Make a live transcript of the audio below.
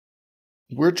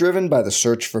We're driven by the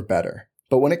search for better.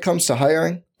 But when it comes to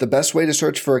hiring, the best way to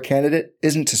search for a candidate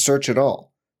isn't to search at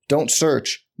all. Don't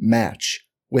search, match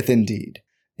with Indeed.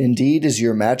 Indeed is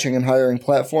your matching and hiring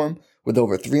platform with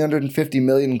over 350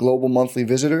 million global monthly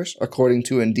visitors, according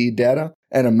to Indeed data,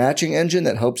 and a matching engine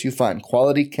that helps you find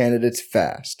quality candidates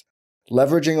fast.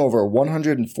 Leveraging over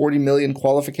 140 million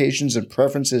qualifications and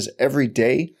preferences every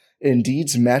day,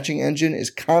 Indeed's matching engine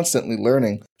is constantly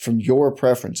learning from your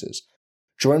preferences.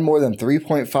 Join more than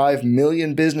 3.5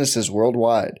 million businesses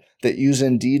worldwide that use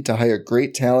Indeed to hire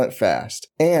great talent fast.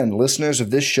 And listeners of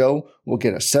this show will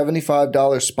get a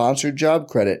 $75 sponsored job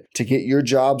credit to get your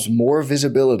jobs more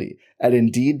visibility at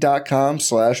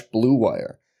Indeed.com/Blue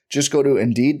Wire. Just go to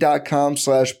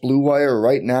Indeed.com/Blue Wire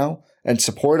right now and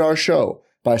support our show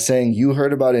by saying you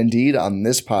heard about Indeed on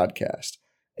this podcast.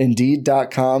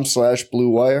 Indeed.com/Blue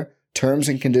Wire. Terms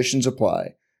and conditions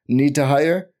apply. Need to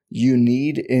hire? You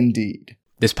need Indeed.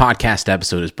 This podcast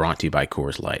episode is brought to you by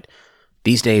Coors Light.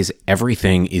 These days,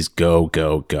 everything is go,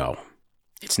 go, go.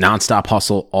 It's nonstop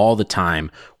hustle all the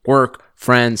time. Work,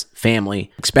 friends,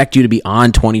 family, expect you to be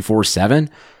on 24/7.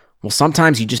 Well,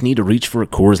 sometimes you just need to reach for a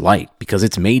Coors Light because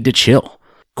it's made to chill.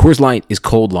 Coors Light is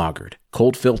cold lagered,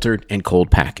 cold filtered, and cold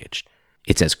packaged.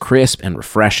 It's as crisp and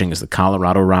refreshing as the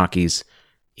Colorado Rockies.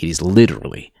 It is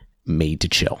literally made to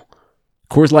chill.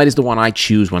 Coors Light is the one I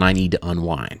choose when I need to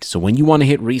unwind. So when you want to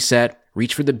hit reset,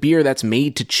 reach for the beer that's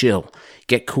made to chill.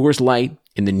 Get Coors Light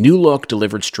in the new look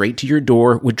delivered straight to your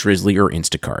door with Drizzly or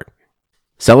Instacart.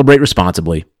 Celebrate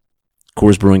responsibly.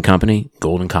 Coors Brewing Company,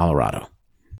 Golden, Colorado.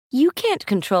 You can't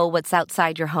control what's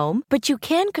outside your home, but you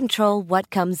can control what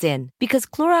comes in. Because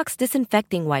Clorox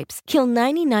disinfecting wipes kill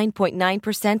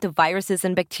 99.9% of viruses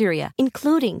and bacteria,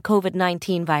 including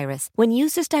COVID-19 virus, when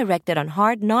used as directed on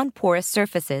hard, non-porous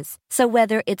surfaces. So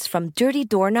whether it's from dirty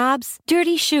doorknobs,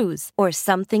 dirty shoes, or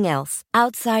something else,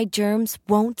 outside germs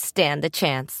won't stand a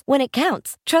chance. When it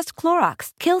counts, trust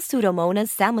Clorox. Kill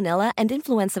Pseudomonas, Salmonella, and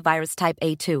influenza virus type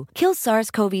A2. Kill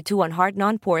SARS-CoV-2 on hard,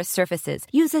 non-porous surfaces.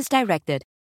 Use as directed.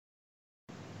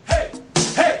 Hey,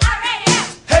 hey, hey,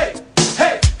 hey,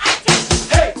 hey,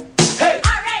 hey,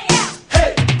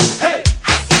 hey, hey.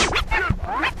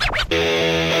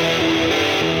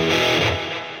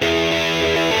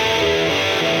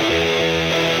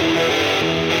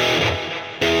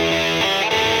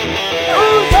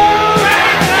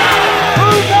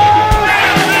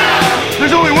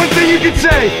 There's only one thing you can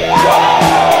say.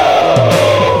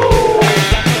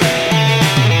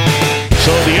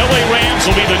 So the LA Rams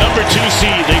will be the number 2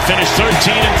 seed. They finished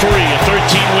 13-3, a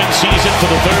 13-win season for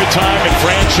the third time in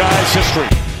franchise history.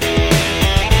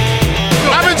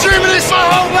 I've been dreaming this my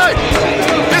whole life.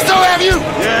 And so have you.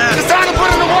 Yeah. It's time to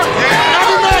put in the work. Yeah.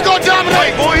 Every man go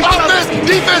dominate. Offense,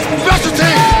 defense, special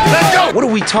teams. Let's go. What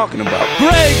are we talking about?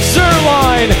 Greg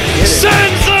Zuerlein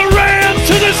sends the Rams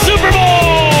to the Super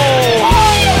Bowl.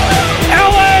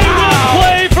 LA will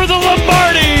play for the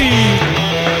Lombardi.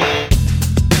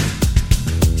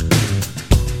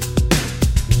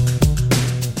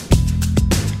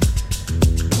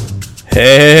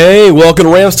 Hey, welcome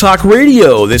to Rams Talk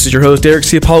Radio. This is your host, Derek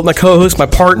Ciapollo, my co-host, my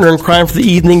partner in crime for the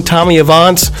evening, Tommy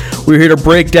Avance. We're here to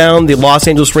break down the Los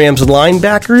Angeles Rams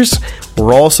linebackers.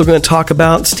 We're also going to talk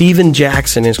about Steven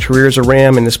Jackson, his career as a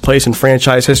Ram and his place in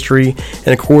franchise history. And,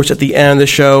 of course, at the end of the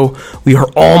show, we are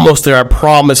almost there. I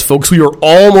promise, folks, we are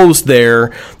almost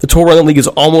there. The tour around the league is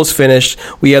almost finished.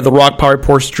 We have the Rock Power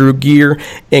Report's Drew Gear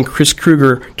and Chris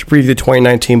Kruger to preview the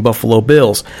 2019 Buffalo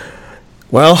Bills.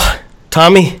 Well,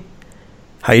 Tommy,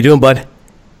 how you doing, bud?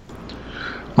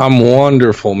 I'm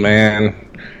wonderful, man.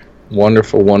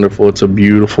 Wonderful, wonderful. It's a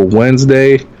beautiful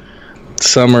Wednesday.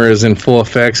 Summer is in full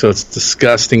effect, so it's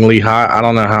disgustingly hot. I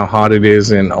don't know how hot it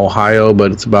is in Ohio,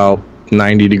 but it's about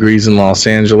 90 degrees in Los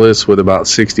Angeles with about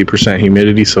 60%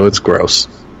 humidity, so it's gross.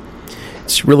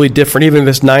 It's really different. Even if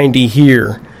it's 90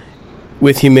 here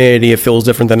with humidity, it feels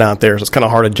different than out there, so it's kind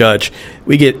of hard to judge.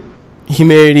 We get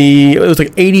humidity, it was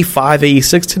like 85,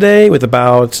 86 today with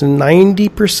about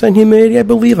 90% humidity, I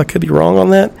believe. I could be wrong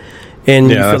on that. And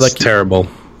yeah, you feel that's like terrible.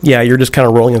 Yeah, you're just kind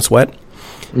of rolling in sweat.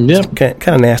 Yeah. Kind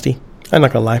of nasty. I'm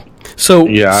not going to lie. So,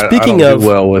 yeah, speaking I don't of do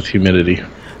well with humidity.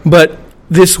 But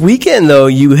this weekend, though,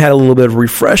 you had a little bit of a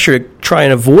refresher to try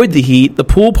and avoid the heat. The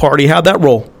pool party, how'd that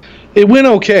roll? It went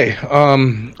okay.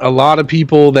 A lot of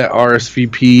people that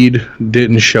RSVP'd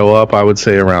didn't show up, I would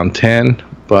say around 10.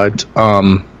 But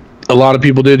a lot of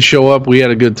people did show up. We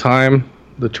had a good time.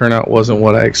 The turnout wasn't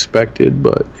what I expected,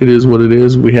 but it is what it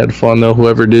is. We had fun, though,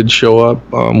 whoever did show up.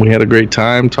 We had a great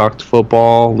time, talked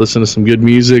football, listened to some good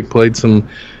music, played some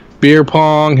beer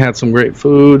pong, had some great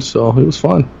food, so it was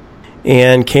fun.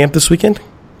 And camp this weekend?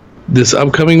 This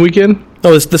upcoming weekend?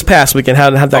 Oh, this past weekend,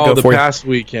 how'd that go for you? The past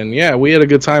weekend, yeah, we had a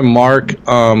good time. Mark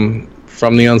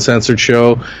from the Uncensored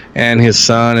Show and his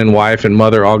son and wife and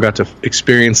mother all got to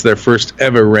experience their first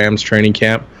ever Rams training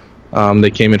camp.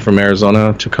 They came in from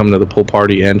Arizona to come to the pool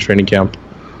party and training camp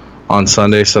on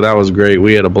Sunday, so that was great.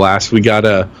 We had a blast. We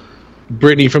got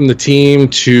Brittany from the team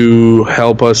to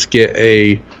help us get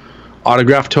a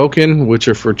autograph token, which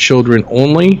are for children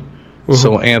only. Mm-hmm.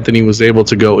 So Anthony was able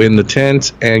to go in the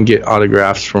tent and get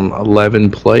autographs from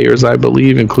 11 players, I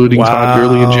believe, including Todd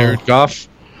Gurley and Jared Goff,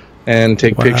 and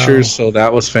take pictures. So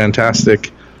that was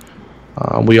fantastic.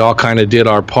 We all kind of did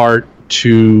our part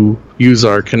to use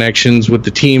our connections with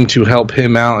the team to help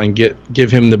him out and give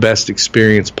him the best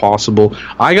experience possible.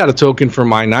 I got a token for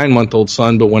my 9-month-old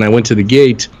son, but when I went to the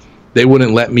gate, they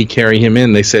wouldn't let me carry him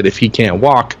in. They said if he can't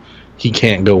walk, he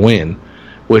can't go in,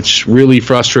 which really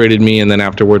frustrated me. And then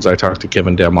afterwards, I talked to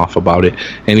Kevin Demoff about it,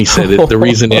 and he said the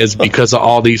reason is because of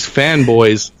all these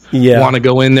fanboys want to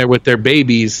go in there with their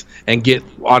babies and get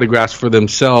autographs for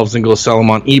themselves and go sell them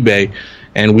on eBay,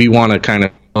 and we want to kind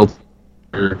of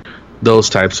filter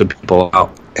those types of people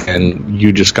out, and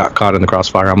you just got caught in the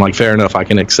crossfire. I'm like, fair enough, I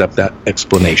can accept that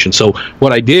explanation. So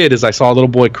what I did is I saw a little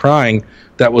boy crying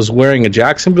that was wearing a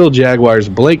Jacksonville Jaguars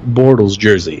Blake Bortles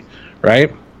jersey,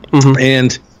 right? Mm-hmm.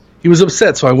 And he was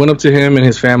upset, so I went up to him and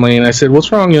his family, and I said,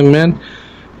 "What's wrong, young man?"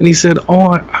 And he said, "Oh,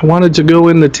 I wanted to go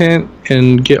in the tent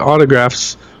and get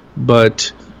autographs,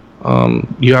 but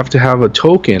you have to have a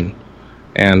token."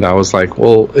 And I was like,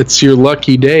 "Well, it's your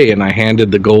lucky day," and I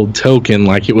handed the gold token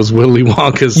like it was Willy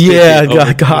Wonka's ticket.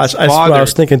 Yeah, gosh, that's what I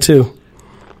was thinking too.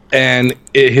 And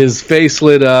his face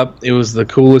lit up. It was the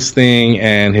coolest thing,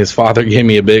 and his father gave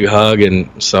me a big hug, and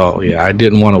so, yeah, I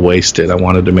didn't want to waste it. I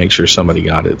wanted to make sure somebody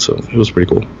got it, so it was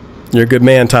pretty cool. You're a good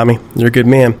man, Tommy. You're a good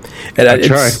man. And I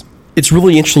try. It's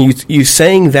really interesting you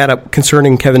saying that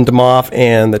concerning Kevin Demoff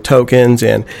and the tokens,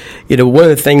 and one of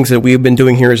the things that we've been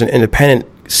doing here as an independent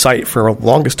site for the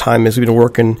longest time is we've been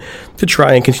working to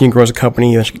try and continue to grow as a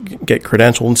company, get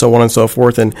credentialed and so on and so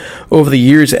forth. And over the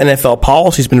years, NFL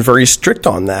policy has been very strict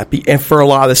on that, and for a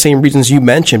lot of the same reasons you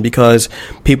mentioned, because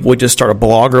people would just start a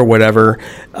blog or whatever,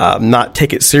 not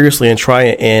take it seriously and try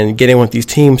and get in with these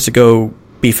teams to go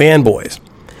be fanboys.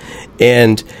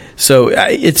 And so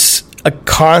it's a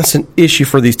constant issue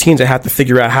for these teams that have to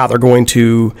figure out how they're going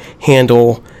to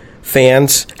handle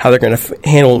fans, how they're going to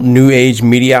handle new age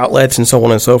media outlets, and so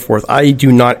on and so forth. I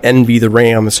do not envy the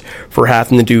Rams for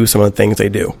having to do some of the things they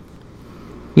do.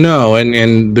 No,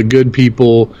 and the good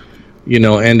people,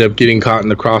 end up getting caught in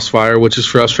the crossfire, which is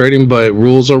frustrating, but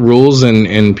rules are rules,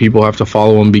 and people have to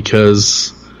follow them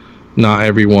because not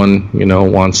everyone,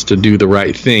 wants to do the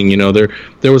right thing.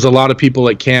 There was a lot of people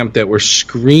at camp that were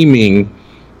screaming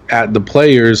at the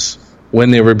players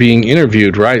when they were being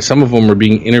interviewed, right? Some of them were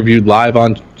being interviewed live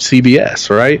on CBS,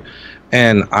 right?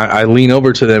 And I lean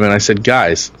over to them and I said,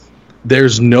 guys,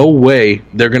 there's no way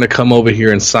they're going to come over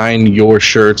here and sign your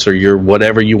shirts or your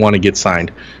whatever you want to get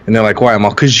signed. And they're like, why? I'm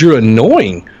all, because you're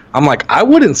annoying. I'm like, I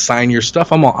wouldn't sign your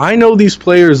stuff. I'm all, I know these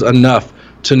players enough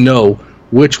to know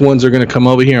which ones are going to come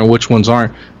over here and which ones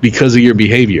aren't because of your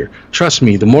behavior. Trust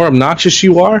me, the more obnoxious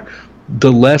you are,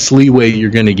 the less leeway you're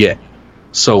going to get.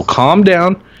 So calm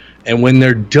down. And when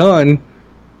they're done,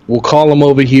 we'll call them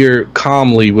over here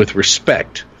calmly with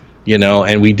respect,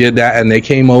 and we did that, and they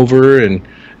came over, and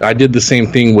I did the same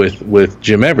thing with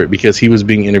Jim Everett because he was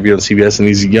being interviewed on CBS, and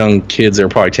these young kids, they were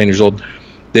probably 10 years old,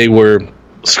 they were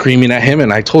screaming at him,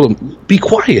 and I told them, be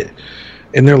quiet.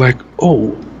 And they're like,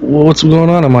 oh, well, what's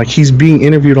going on? I'm like, he's being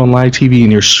interviewed on live TV,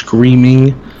 and you're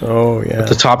screaming at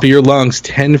the top of your lungs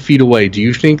 10 feet away. Do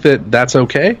you think that's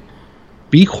okay?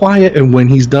 Be quiet, and when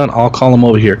he's done, I'll call him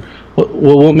over here.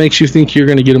 Well, what makes you think you're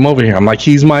going to get him over here? I'm like,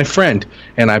 he's my friend,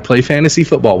 and I play fantasy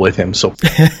football with him, so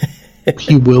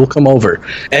he will come over.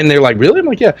 And they're like, really? I'm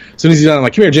like, yeah. As soon as he's done, I'm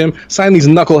like, come here, Jim, sign these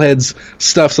knuckleheads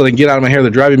stuff so they can get out of my hair.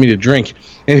 They're driving me to drink.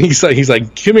 And he's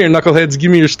like, come here, knuckleheads,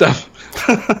 give me your stuff.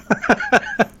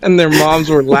 And their moms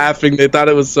were laughing. They thought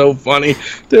it was so funny.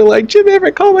 They're like, Jim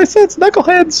Everett, call my sons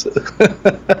knuckleheads.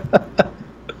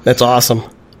 That's awesome.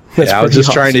 I was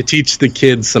just trying to teach the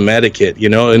kids some etiquette,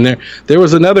 and there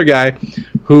was another guy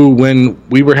who, when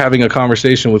we were having a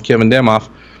conversation with Kevin Demoff,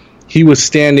 he was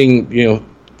standing,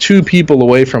 2 people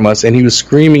away from us, and he was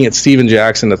screaming at Steven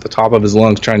Jackson at the top of his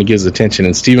lungs trying to get his attention,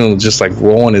 and Steven was just like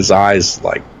rolling his eyes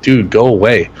like, dude, go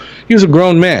away. He was a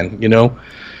grown man,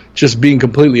 just being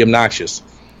completely obnoxious.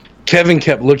 Kevin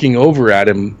kept looking over at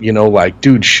him, like,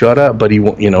 dude, shut up. But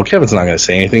Kevin's not going to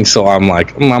say anything. So I'm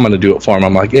like, I'm going to do it for him.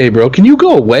 I'm like, hey, bro, can you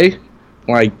go away?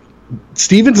 Like,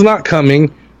 Steven's not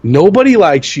coming. Nobody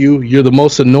likes you. You're the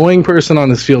most annoying person on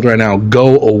this field right now.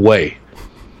 Go away.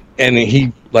 And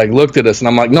he like looked at us, and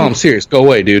I'm like, no, I'm serious. Go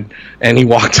away, dude. And he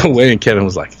walked away, and Kevin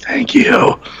was like, thank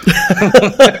you.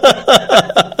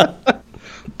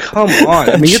 Come on.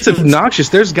 I mean, it's obnoxious.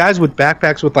 There's guys with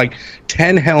backpacks with like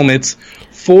 10 helmets,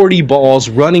 40 balls,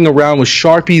 running around with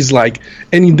Sharpies,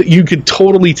 and you could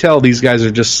totally tell these guys are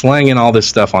just slanging all this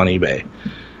stuff on eBay.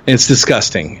 And it's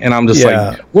disgusting. And I'm just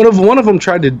like, one of them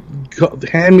tried to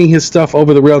hand me his stuff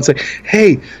over the rail and say,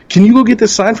 hey, can you go get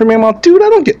this signed for me? I'm like, dude, I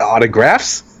don't get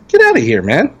autographs. Get out of here,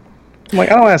 man. I'm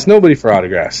like, I don't ask nobody for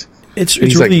autographs. It's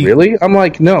he's really, like, really? I'm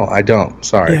like, no, I don't.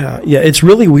 Sorry. Yeah, it's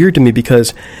really weird to me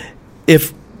because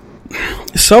if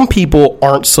some people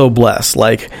aren't so blessed,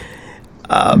 like,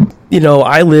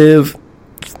 I live,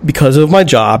 because of my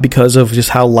job, because of just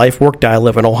how life worked out, I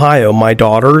live in Ohio. My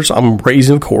daughters, I'm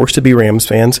raising, of course, to be Rams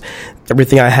fans.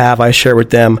 Everything I have, I share with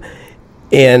them.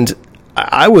 And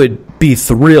I would be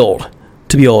thrilled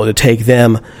to be able to take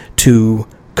them to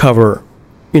cover,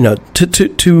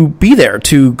 to be there,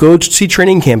 to go to see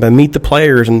training camp and meet the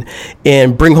players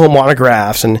and bring home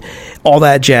autographs and all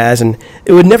that jazz. And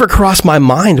it would never cross my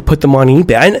mind to put them on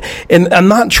eBay. And I'm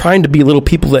not trying to belittle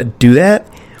people that do that,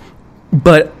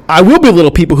 but I will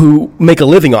belittle people who make a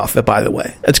living off it, by the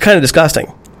way. It's kind of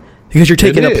disgusting because you're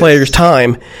taking a player's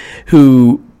time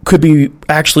who could be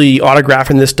actually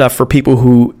autographing this stuff for people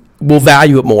who will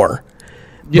value it more.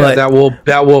 Yeah, that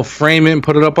will frame it and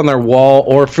put it up on their wall,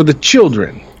 or for the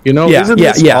children. Isn't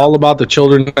this all about the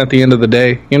children at the end of the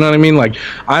day? You know what I mean? Like,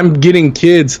 I'm getting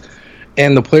kids,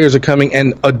 and the players are coming,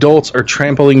 and adults are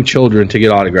trampling children to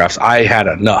get autographs. I had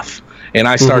enough, and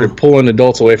I started pulling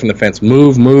adults away from the fence.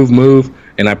 Move,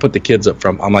 and I put the kids up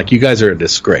front. I'm like, you guys are a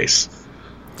disgrace.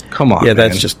 Come on, yeah, man.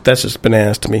 that's just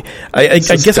bananas to me. I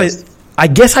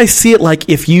guess I see it like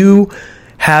if you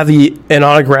have an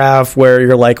autograph where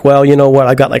you're like, well, you know what,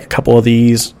 I got like a couple of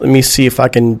these. Let me see if I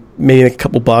can maybe make a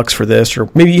couple bucks for this, or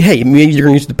maybe you're going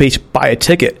to use to buy a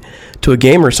ticket to a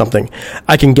game or something.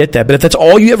 I can get that. But if that's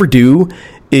all you ever do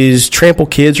is trample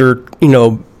kids or,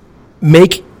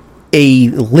 make a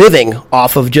living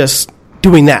off of just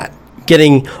doing that,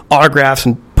 getting autographs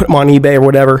and put them on eBay or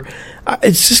whatever,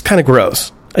 it's just kind of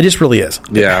gross. It just really is.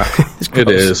 Yeah, it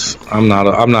is. I'm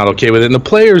not okay with it. And the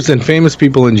players and famous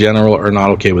people in general are not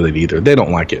okay with it either. They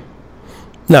don't like it.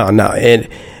 No. And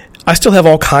I still have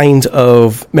all kinds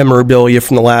of memorabilia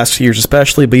from the last few years,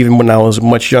 especially, but even when I was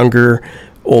much younger,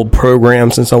 old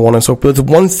programs and so on and so forth. The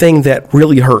one thing that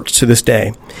really hurts to this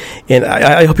day, and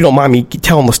I hope you don't mind me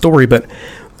telling the story, but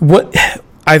what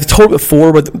I've told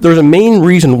before, but there's a main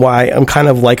reason why I'm kind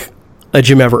of like a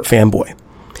Jim Everett fanboy.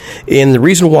 And the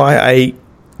reason why I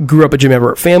grew up a Jim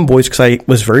Everett fanboy is because I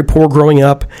was very poor growing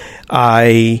up.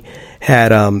 I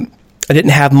didn't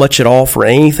have much at all for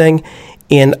anything.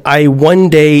 And I one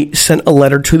day sent a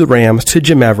letter to the Rams, to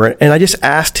Jim Everett, and I just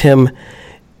asked him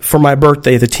for my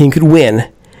birthday if the team could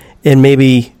win, and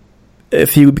maybe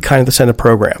if he would be kind enough to send a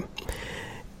program.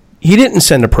 He didn't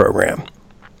send a program,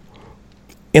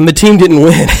 and the team didn't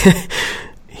win.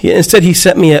 Instead, he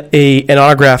sent me an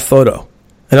autograph photo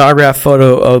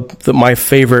of my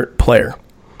favorite player.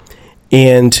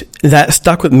 And that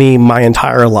stuck with me my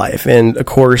entire life. And, of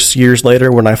course, years later,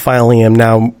 when I finally am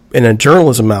now in a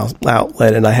journalism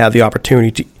outlet and I had the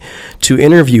opportunity to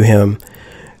interview him,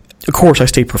 of course, I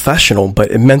stayed professional, but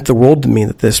it meant the world to me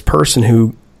that this person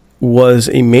who was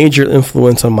a major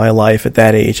influence on my life at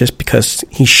that age, just because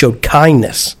he showed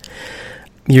kindness,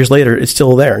 years later, it's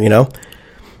still there,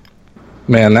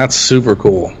 Man, that's super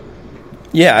cool.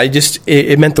 Yeah,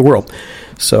 it meant the world.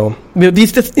 So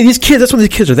these kids, that's what these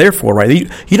kids are there for, right?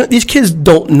 These kids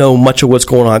don't know much of what's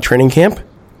going on at training camp,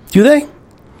 do they?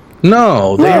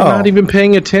 No, they're not even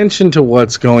paying attention to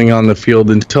what's going on in the field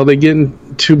until they get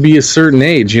to be a certain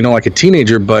age, like a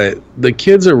teenager. But the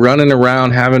kids are running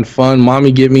around having fun.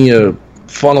 Mommy, give me a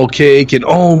funnel cake,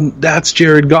 and that's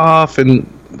Jared Goff,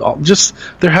 and just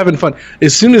they're having fun.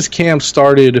 As soon as camp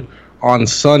started on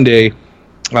Sunday,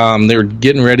 they were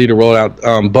getting ready to roll out.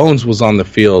 Bones was on the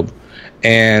field.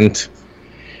 And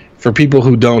for people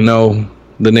who don't know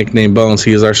the nickname Bones,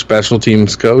 he is our special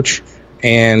teams coach.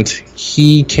 And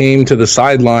he came to the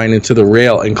sideline and to the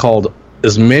rail and called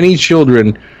as many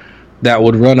children that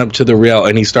would run up to the rail.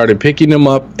 And he started picking them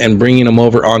up and bringing them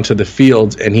over onto the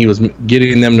field. And he was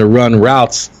getting them to run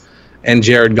routes. And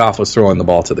Jared Goff was throwing the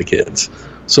ball to the kids.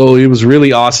 So it was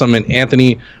really awesome. And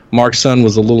Anthony, Mark's son,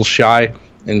 was a little shy.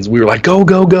 And we were like, go,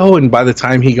 go, go. And by the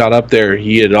time he got up there,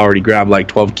 he had already grabbed like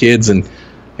 12 kids. And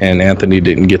Anthony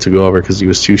didn't get to go over because he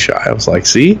was too shy. I was like,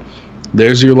 see,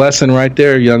 there's your lesson right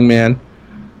there, young man.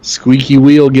 Squeaky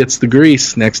wheel gets the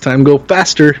grease. Next time, go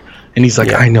faster. And he's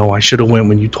like, I know, I should have went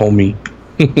when you told me.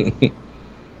 Yeah.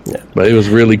 But it was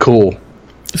really cool.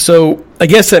 So I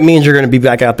guess that means you're going to be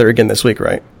back out there again this week,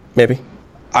 right? Maybe.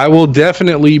 I will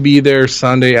definitely be there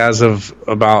Sunday. As of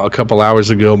about a couple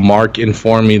hours ago, Mark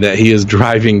informed me that he is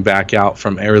driving back out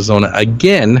from Arizona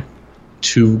again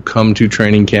to come to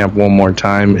training camp one more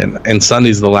time. And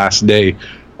Sunday's the last day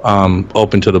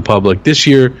open to the public. This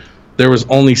year, there was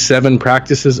only 7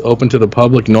 practices open to the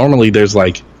public. Normally, there's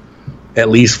like at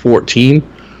least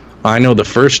 14. I know the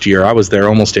first year I was there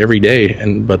almost every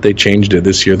day, but they changed it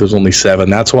this year. There's only 7.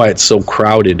 That's why it's so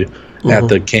crowded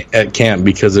at camp,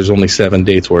 because there's only 7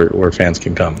 dates where fans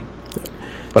can come.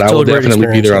 But I will definitely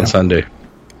be there on Sunday.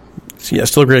 So yeah,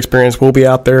 still a great experience. We'll be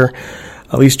out there.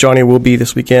 At least Johnny will be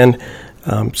this weekend.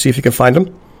 See if you can find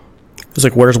him. It's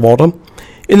like, where's Waldo?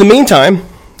 In the meantime,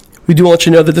 we do want to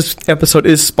let you know that this episode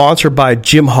is sponsored by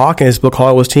Jim Hawk and his Book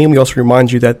Hollywood's team. We also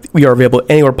remind you that we are available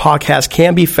anywhere podcasts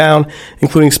can be found,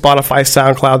 including Spotify,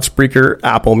 SoundCloud, Spreaker,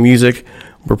 Apple Music.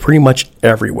 We're pretty much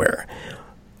everywhere.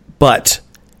 But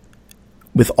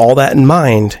with all that in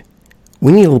mind,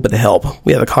 we need a little bit of help.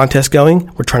 We have a contest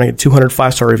going. We're trying to get 200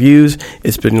 5-star reviews.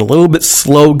 It's been a little bit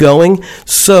slow going,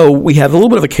 so we have a little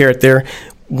bit of a carrot there.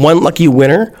 One lucky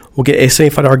winner will get a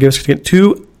 $75 gift certificate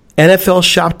to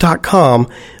NFLshop.com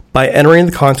by entering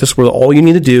the contest, where all you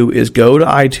need to do is go to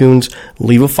iTunes,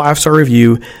 leave a 5-star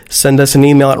review, send us an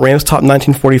email at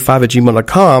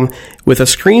ramstop1945@gmail.com with a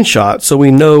screenshot so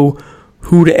we know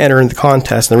who to enter in the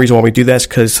contest. And the reason why we do that is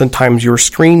because sometimes your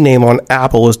screen name on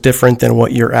Apple is different than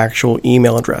what your actual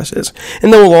email address is.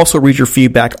 And then we'll also read your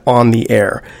feedback on the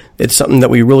air. It's something that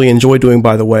we really enjoy doing,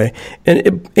 by the way.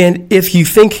 And if you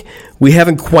think we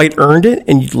haven't quite earned it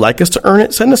and you'd like us to earn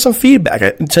it, send us some feedback.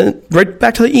 Send it right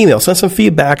back to the email. Send some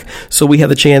feedback so we have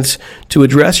the chance to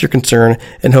address your concern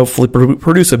and hopefully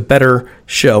produce a better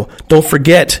show. Don't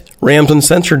forget, Rams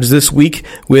Uncensored is this week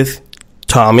with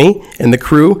Tommy and the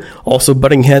crew, also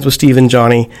butting heads with Steve and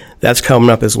Johnny. That's coming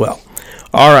up as well.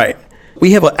 All right.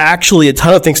 We have actually a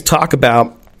ton of things to talk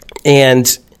about,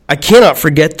 and I cannot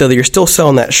forget, though, that you're still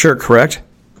selling that shirt, correct?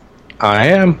 I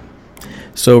am.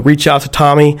 So reach out to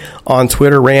Tommy on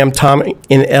Twitter, RamTom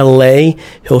in LA.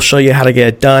 He'll show you how to get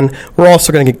it done. We're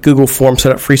also going to get Google Forms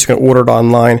set up free, so you can order it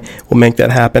online. We'll make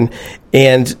that happen.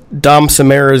 And Dom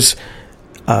Samara's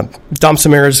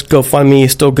GoFundMe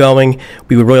is still going.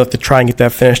 We would really like to try and get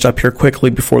that finished up here quickly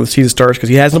before the season starts, because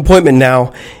he has an appointment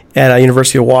now at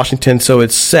University of Washington, so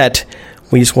it's set.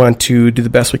 We just wanted to do the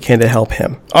best we can to help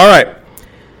him. All right,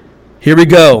 here we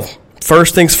go.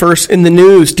 First things first in the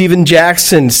news, Steven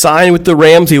Jackson signed with the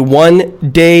Rams a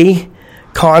 1-day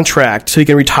contract so he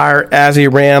can retire as a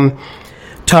Ram.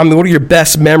 Tommy, what are your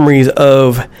best memories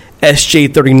of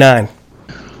SJ39?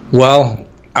 Well,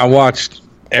 I watched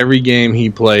every game he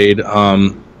played.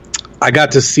 I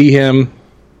got to see him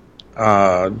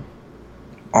on,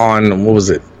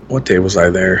 what day was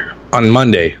I there? On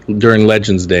Monday during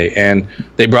Legends Day, and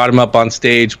they brought him up on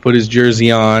stage, put his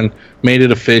jersey on, made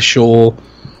it official.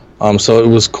 So it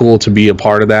was cool to be a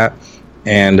part of that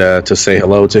and to say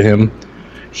hello to him.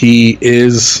 He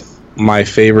is my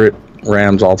favorite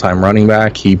Rams all-time running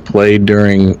back. He played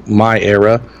during my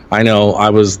era. I know I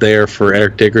was there for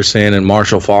Eric Dickerson and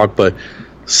Marshall Faulk, but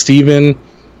Steven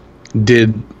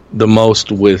did the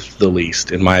most with the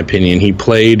least, in my opinion. He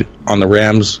played on the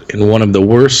Rams in one of the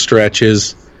worst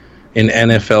stretches in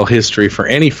NFL history for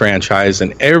any franchise,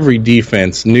 and every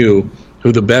defense knew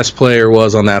who the best player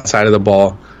was on that side of the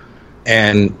ball,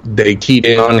 and they keyed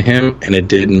in on him, and it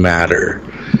didn't matter.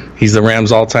 He's the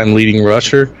Rams' all-time leading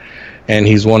rusher, and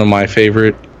he's one of my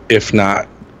favorite, if not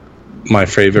my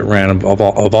favorite Ram of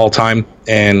all time.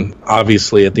 And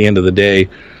obviously, at the end of the day,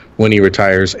 when he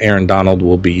retires, Aaron Donald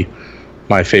will be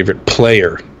my favorite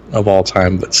player of all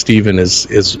time, but Steven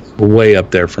is way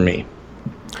up there for me.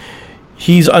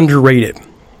 He's underrated,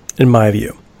 in my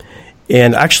view.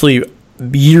 And actually,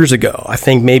 years ago, I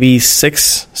think maybe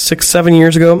 7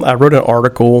 years ago, I wrote an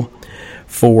article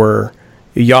for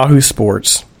Yahoo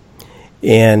Sports,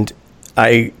 and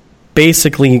I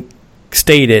basically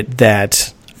stated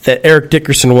that Eric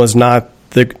Dickerson was not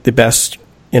the best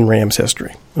in Rams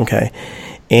history. Okay,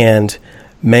 and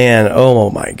man,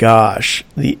 oh my gosh,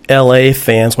 the LA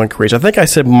fans went crazy. I think I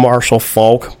said Marshall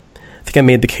Faulk. I think I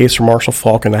made the case for Marshall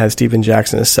Faulk, and I had Steven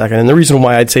Jackson in a second. And the reason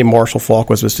why I'd say Marshall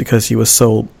Faulk was because he was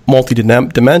so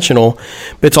multi-dimensional.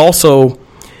 But it's also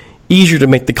easier to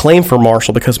make the claim for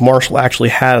Marshall because Marshall actually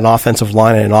had an offensive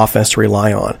line and an offense to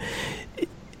rely on.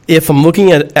 If I'm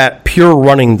looking at pure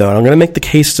running, though, I'm going to make the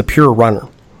case as a pure runner.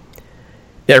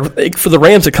 Yeah, for the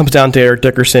Rams, it comes down to Eric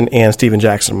Dickerson and Steven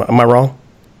Jackson. Am I wrong?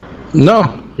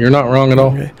 No, you're not wrong at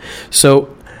all. Okay.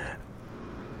 So,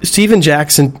 Steven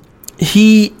Jackson,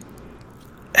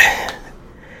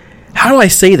 how do I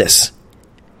say this?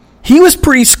 he was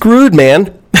pretty screwed,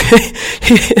 man.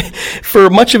 For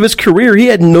much of his career, he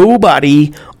had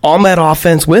nobody on that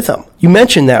offense with him. You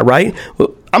mentioned that, right?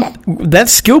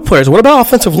 That's skill players. What about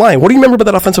offensive line? What do you remember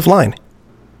about that offensive line?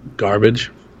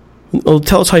 Garbage. Well,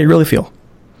 tell us how you really feel.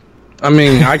 I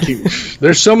mean,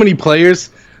 there's so many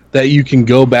players that you can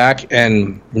go back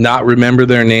and not remember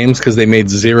their names because they made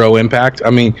zero impact. I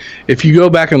mean, if you go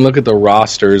back and look at the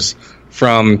rosters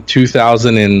from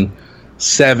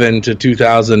 2007 to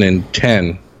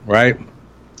 2010, right?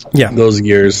 Yeah. Those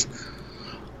years,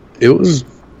 there was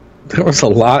a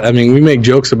lot. I mean, we make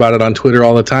jokes about it on Twitter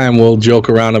all the time. We'll joke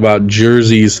around about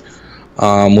jerseys.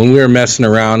 When we were messing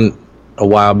around a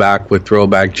while back with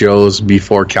Throwback Joe's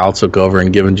before Cal took over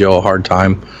and giving Joe a hard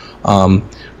time,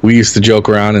 we used to joke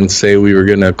around and say we were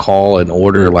going to call and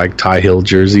order like Ty Hill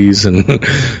jerseys and,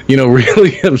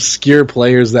 really obscure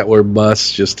players that were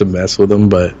busts just to mess with them.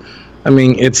 But, I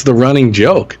mean, it's the running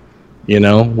joke.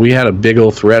 We had a big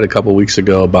old thread a couple weeks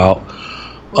ago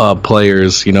about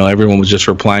players. Everyone was just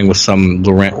replying with some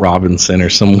Laurent Robinson or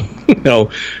some,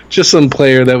 just some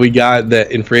player that we got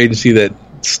that in free agency that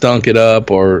stunk it up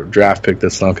or draft pick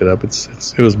that stunk it up.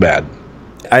 It was bad.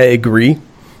 I agree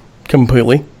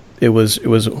completely. It was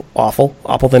awful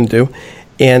thing to do.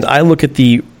 And I look at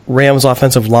the Rams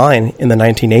offensive line in the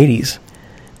 1980s,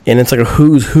 and it's like a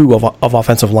who's who of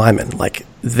offensive linemen. Like,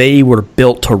 they were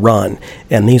built to run,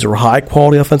 and these are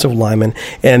high-quality offensive linemen.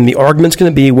 And the argument's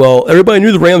going to be, well, everybody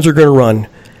knew the Rams were going to run.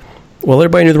 Well,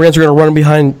 everybody knew the Rams were going to run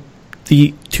behind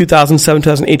the 2007,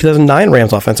 2008, 2009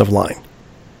 Rams offensive line.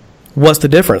 What's the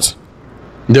difference?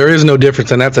 There is no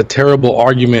difference, and that's a terrible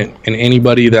argument, and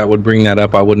anybody that would bring that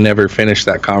up, I would never finish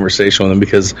that conversation with them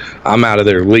because I'm out of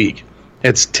their league.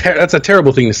 That's a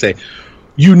terrible thing to say.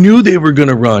 You knew they were going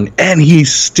to run, and he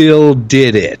still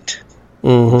did it,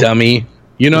 dummy.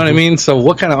 You know what I mean? So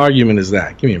what kind of argument is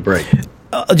that? Give me a break.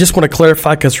 I just want to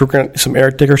clarify because some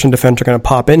Eric Dickerson defenders are going to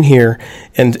pop in here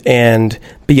and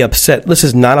be upset. This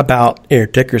is not about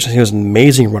Eric Dickerson. He was an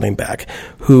amazing running back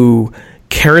who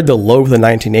carried the load of the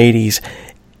 1980s.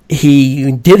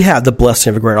 He did have the blessing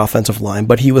of a great offensive line,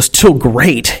 but he was still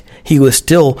great.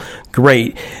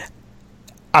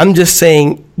 I'm just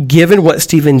saying, given what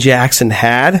Steven Jackson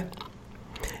had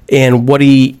and what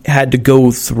he had to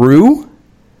go through,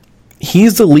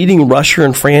 he's the leading rusher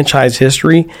in franchise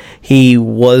history. He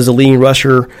was the leading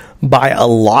rusher by a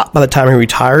lot by the time he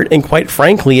retired. And quite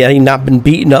frankly, had he not been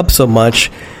beaten up so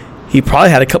much, he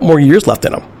probably had a couple more years left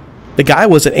in him. The guy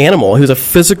was an animal. He was a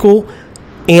physical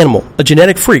animal, a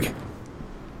genetic freak.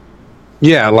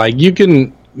 Yeah, like you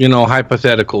can,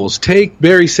 hypotheticals. Take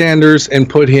Barry Sanders and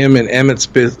put him in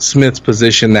Emmitt Smith's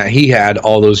position that he had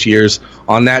all those years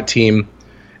on that team,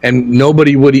 and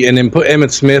nobody would, and then put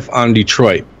Emmitt Smith on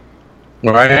Detroit.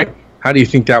 All right? How do you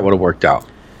think that would have worked out?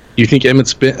 Do you think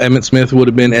Emmitt Smith would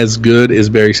have been as good as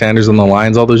Barry Sanders on the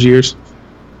Lions all those years?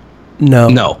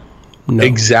 No.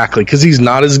 Exactly, because he's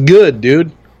not as good,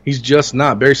 dude. He's just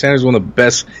not. Barry Sanders is one of the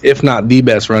best, if not the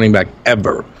best, running back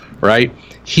ever, right?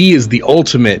 He is the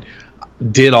ultimate,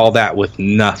 did all that with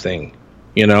nothing,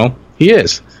 He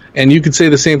is. And you could say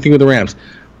the same thing with the Rams.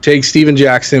 Take Steven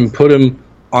Jackson, put him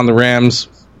on the Rams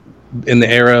in the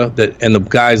era and the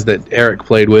guys that Eric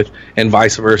played with, and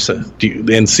vice versa,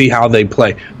 and see how they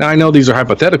play. Now, I know these are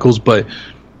hypotheticals, but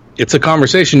it's a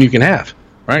conversation you can have,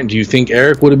 right? Do you think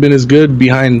Eric would have been as good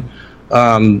behind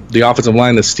the offensive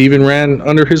line that Steven ran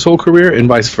under his whole career, and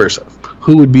vice versa?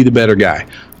 Who would be the better guy?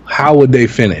 How would they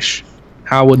finish?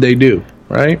 How would they do,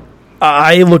 right?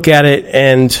 I look at it,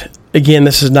 and again,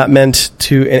 this is not meant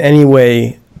to in any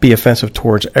way be offensive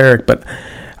towards Eric, but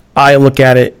I look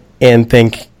at it and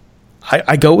think,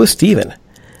 I go with Steven.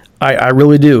 I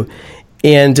really do.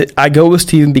 And I go with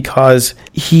Steven because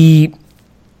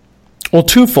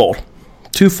twofold.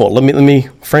 Let me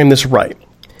frame this right.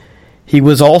 He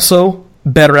was also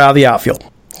better out of the outfield.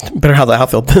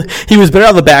 He was better out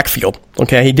of the backfield.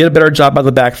 Okay, he did a better job out of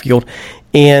the backfield.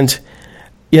 And,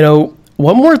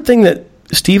 one more thing that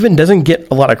Steven doesn't get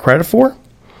a lot of credit for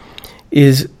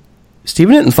is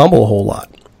Steven didn't fumble a whole lot.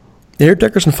 Eric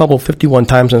Dickerson fumbled 51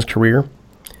 times in his career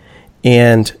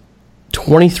and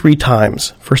 23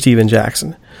 times for Steven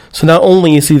Jackson. So not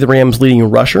only is he the Rams' leading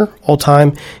rusher all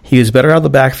time, he was better out of the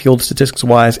backfield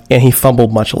statistics-wise, and he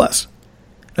fumbled much less.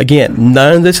 Again,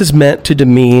 none of this is meant to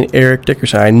demean Eric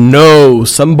Dickerson. I know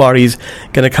somebody's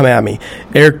going to come at me.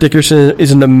 Eric Dickerson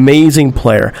is an amazing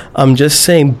player. I'm just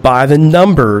saying, by the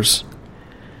numbers,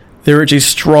 there is a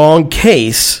strong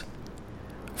case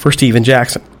for Steven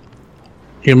Jackson.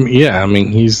 Yeah, I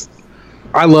mean,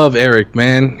 I love Eric,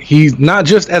 man. He's not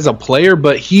just as a player,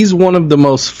 but he's one of the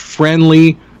most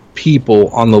friendly people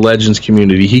on the Legends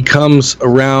community. He comes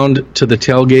around to the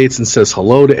tailgates and says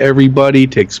hello to everybody,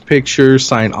 takes pictures,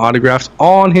 sign autographs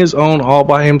on his own, all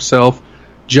by himself,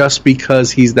 just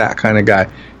because he's that kind of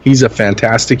guy. He's a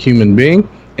fantastic human being,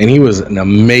 and he was an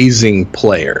amazing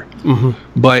player.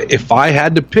 But if I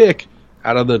had to pick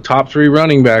out of the top 3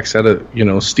 running backs, out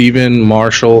of Steven,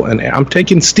 Marshall, and I'm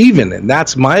taking Steven, and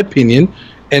that's my opinion.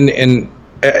 And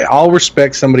I'll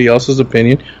respect somebody else's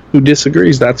opinion who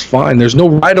disagrees. That's fine. There's no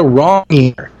right or wrong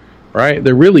here, right?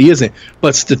 There really isn't.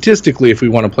 But statistically, if we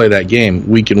want to play that game,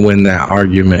 we can win that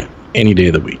argument any day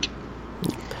of the week.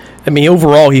 I mean,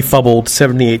 overall, he fumbled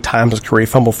 78 times in his career. He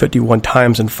fumbled 51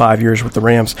 times in 5 years with the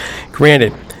Rams.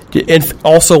 Granted, and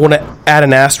also want to add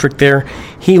an asterisk there,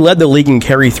 he led the league in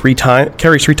carries 3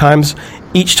 times.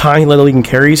 Each time he led the league in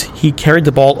carries, he carried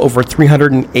the ball over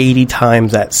 380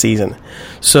 times that season.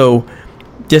 So,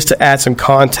 just to add some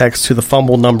context to the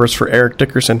fumble numbers for Eric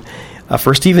Dickerson,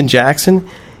 for Steven Jackson,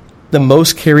 the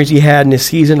most carries he had in his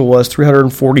season was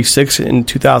 346 in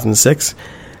 2006.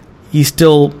 He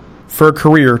still, for a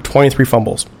career, 23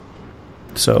 fumbles.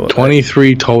 So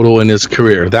 23 total in his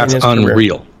career. That's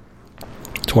unreal. Career.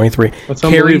 23. That's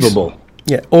unbelievable.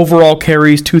 Overall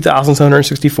carries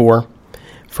 2,764.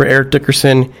 For Eric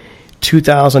Dickerson,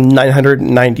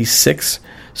 2,996.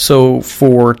 So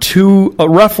for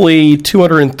roughly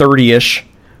 230-ish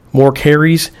more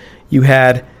carries, you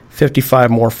had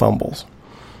 55 more fumbles.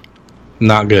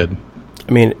 Not good.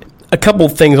 I mean, a couple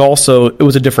of things also, it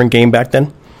was a different game back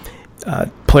then.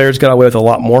 Players got away with a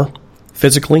lot more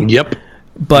physically. Yep.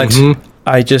 But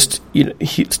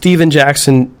Steven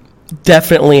Jackson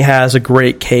definitely has a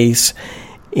great case,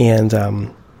 and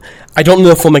I don't know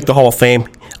if he'll make the Hall of Fame.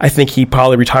 I think he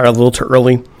probably retired a little too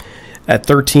early. At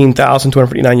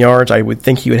 13,259 yards, I would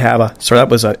think he would have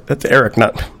that's Eric,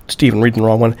 not Steven, reading the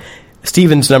wrong one.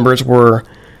 Steven's numbers were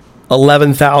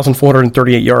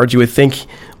 11,438 yards. You would think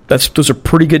those are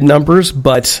pretty good numbers,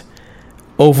 but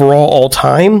overall, all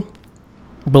time,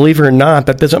 believe it or not,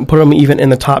 that doesn't put him even in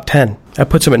the top 10.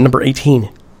 That puts him at number 18.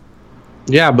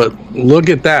 Yeah, but look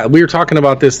at that. We were talking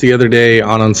about this the other day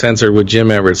on Uncensored with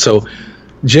Jim Everett. So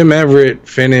Jim Everett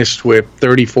finished with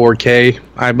 34K,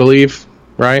 I believe,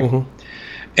 right? Mm-hmm.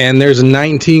 And there's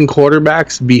 19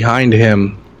 quarterbacks behind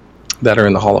him that are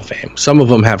in the Hall of Fame. Some of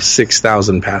them have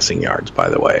 6,000 passing yards, by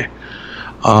the way.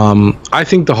 I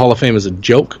think the Hall of Fame is a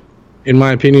joke, in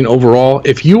my opinion, overall.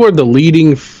 If you are the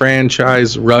leading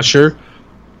franchise rusher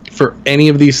for any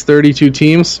of these 32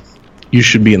 teams, you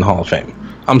should be in the Hall of Fame.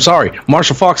 I'm sorry.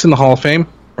 Marshall Faulk's in the Hall of Fame,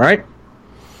 right?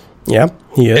 Yep,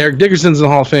 he is. Eric Dickerson's in the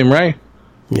Hall of Fame, right?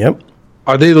 Yep.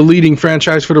 Are they the leading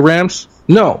franchise for the Rams?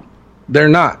 No, they're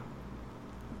not.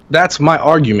 That's my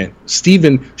argument.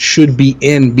 Steven should be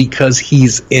in because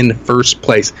he's in first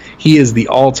place. He is the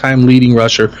all-time leading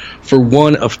rusher for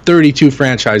one of 32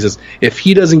 franchises. If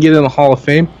he doesn't get in the Hall of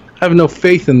Fame, I have no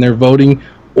faith in their voting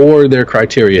or their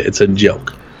criteria. It's a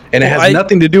joke. And it has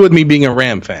nothing to do with me being a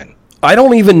Ram fan. I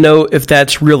don't even know if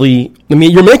that's really... I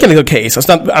mean, you're making a good case.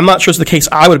 I'm not sure it's the case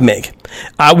I would make.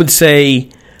 I would say,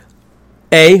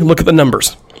 A, look at the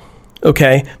numbers.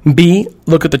 Okay? B,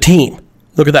 look at the team.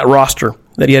 Look at that roster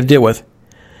that he had to deal with.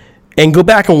 And go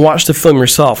back and watch the film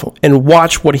yourself and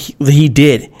watch what he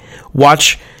did.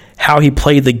 Watch how he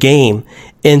played the game.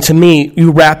 And to me,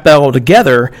 you wrap that all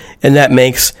together, and that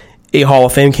makes a Hall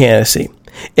of Fame candidacy.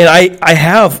 And I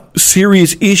have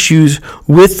serious issues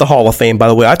with the Hall of Fame, by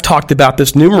the way. I've talked about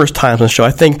this numerous times on the show.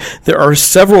 I think there are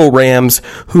several Rams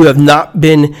who have not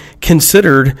been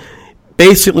considered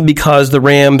basically because the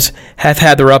Rams have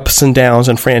had their ups and downs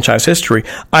in franchise history.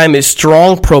 I'm a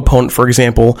strong proponent, for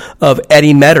example, of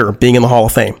Eddie Metter being in the Hall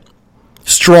of Fame.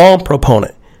 Strong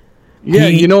proponent. Yeah,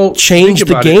 he changed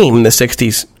the game in the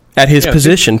 60s at his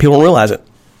position. People don't realize it.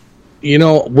 You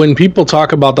know, when people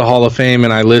talk about the Hall of Fame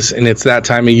and I listen, it's that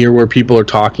time of year where people are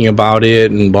talking about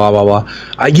it and blah, blah, blah.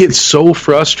 I get so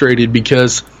frustrated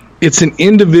because it's an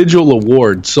individual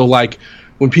award. So, like,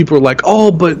 when people are like,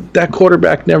 oh, but that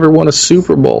quarterback never won a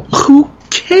Super Bowl. Who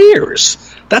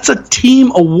cares? That's a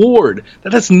team award.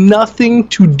 That has nothing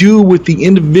to do with the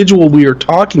individual we are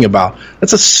talking about.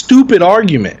 That's a stupid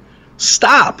argument.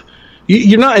 Stop.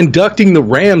 You're not inducting the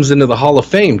Rams into the Hall of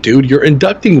Fame, dude. You're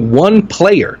inducting one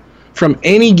player from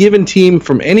any given team,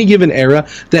 from any given era,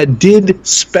 that did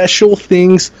special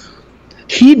things.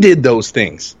 He did those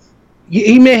things.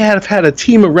 He may have had a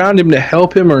team around him to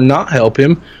help him or not help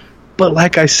him, but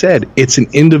like I said, it's an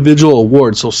individual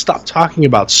award, so stop talking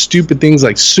about stupid things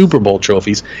like Super Bowl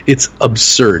trophies. It's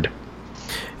absurd.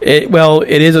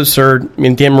 It is absurd. I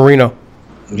mean, Dan Marino.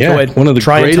 Yeah, one of the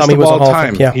greatest of all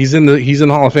time. Yeah. He's in the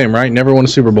Hall of Fame, right? Never won a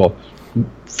Super Bowl.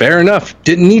 Fair enough.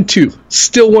 Didn't need to.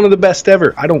 Still one of the best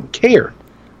ever. I don't care.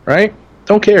 Right?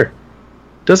 Don't care.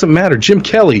 Doesn't matter. Jim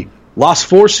Kelly lost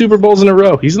 4 Super Bowls in a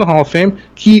row. He's in the Hall of Fame.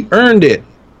 He earned it.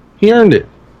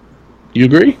 You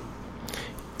agree?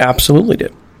 Absolutely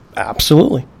did.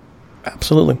 Absolutely.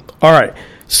 All right.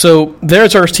 So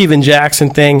there's our Steven Jackson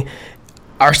thing.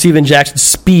 Our Steven Jackson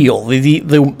spiel.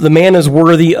 The man is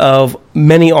worthy of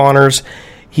many honors.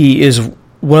 He is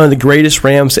one of the greatest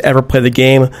Rams to ever play the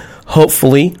game.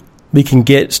 Hopefully, we can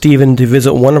get Steven to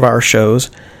visit one of our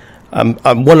shows.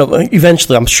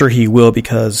 Eventually, I'm sure he will,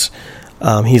 because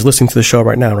he's listening to the show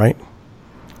right now, right?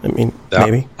 I mean,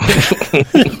 maybe.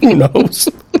 Who knows?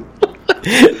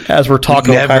 As we're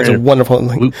talking all kinds of wonderful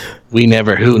things. We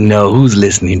never know who's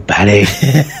listening, buddy.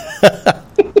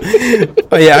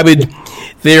 Yeah, I mean,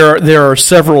 there are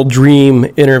several dream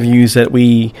interviews that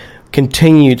we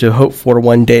continue to hope for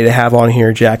one day to have on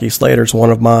here. Jackie Slater's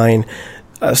one of mine.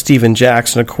 Steven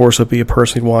Jackson, of course, would be a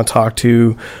person we'd want to talk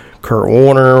to. Kurt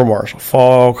Warner, Marshall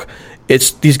Faulk.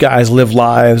 These guys live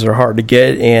lives, are hard to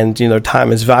get, and their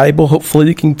time is valuable. Hopefully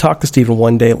you can talk to Steven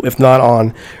one day, if not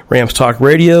on Rams Talk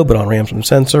Radio, but on Rams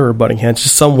Uncensored or Butting Heads,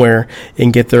 just somewhere,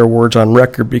 and get their words on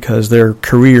record, because their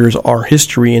careers are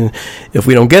history, and if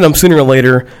we don't get them sooner or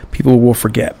later, people will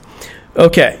forget.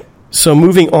 Okay, so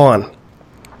moving on,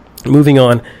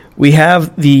 we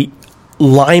have the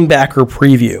linebacker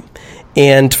preview,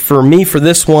 and for me, for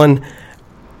this one,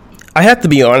 I have to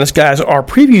be honest, guys, our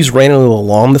previews ran a little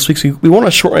long this week, so we want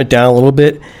to shorten it down a little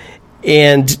bit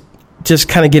and just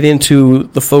kind of get into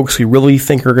the folks we really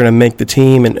think are going to make the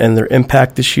team and their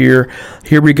impact this year.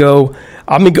 Here we go.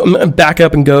 I'm going to back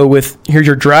up and go with, here's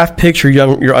your draft picks, your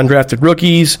undrafted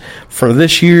rookies. For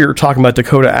this year, you're talking about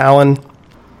Dakota Allen,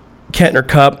 Kentner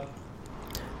Kupp,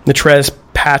 Natrez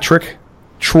Patrick,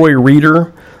 Troy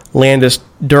Reeder, Landis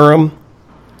Durham.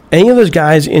 Any of those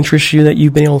guys interest you that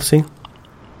you've been able to see?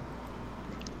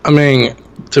 I mean,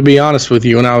 to be honest with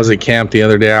you, when I was at camp the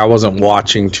other day, I wasn't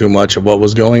watching too much of what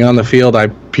was going on the field. I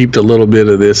peeped a little bit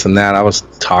of this and that. I was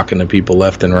talking to people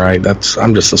left and right.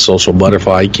 I'm just a social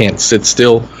butterfly. I can't sit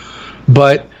still.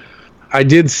 But I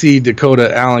did see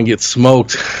Dakota Allen get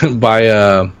smoked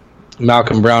by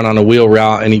Malcolm Brown on a wheel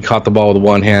route, and he caught the ball with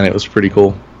one hand. It was pretty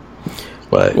cool.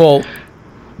 But well,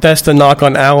 that's the knock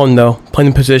on Allen, though.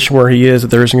 Playing the position where he is, that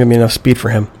there isn't going to be enough speed for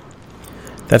him.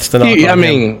 That's the knock on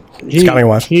him.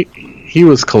 He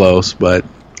was close, but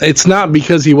it's not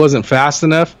because he wasn't fast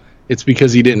enough. It's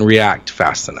because he didn't react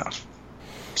fast enough.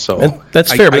 So and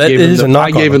that's fair, but it is a knock on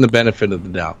him. I gave him the benefit of the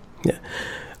doubt. Yeah.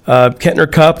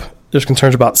 Kentner Kupp, there's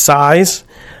concerns about size,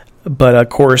 but of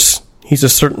course, he's a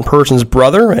certain person's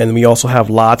brother, and we also have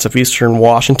lots of Eastern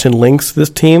Washington links to this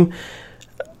team.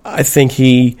 I think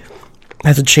he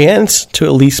has a chance to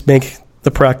at least make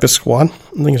the practice squad.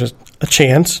 I think there's a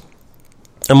chance.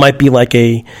 It might be like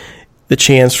the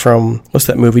chance from, what's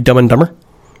that movie, Dumb and Dumber?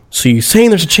 So you're saying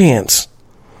there's a chance.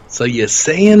 So you're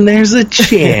saying there's a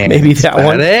chance. Maybe that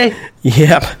one.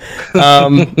 Yep.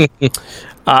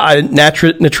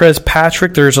 Natrez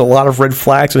Patrick, there's a lot of red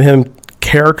flags with him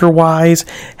character-wise,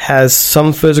 has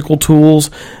some physical tools,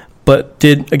 but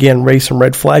did, again, raise some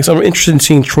red flags. I'm interested in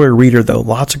seeing Troy Reeder, though.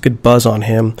 Lots of good buzz on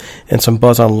him and some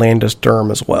buzz on Landis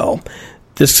Durham as well.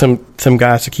 Just some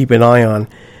guys to keep an eye on.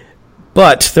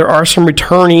 But there are some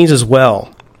returnees as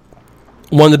well.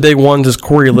 One of the big ones is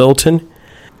Corey Littleton.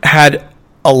 Had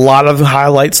a lot of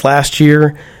highlights last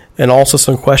year and also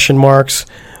some question marks.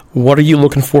 What are you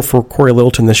looking for Corey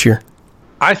Littleton this year?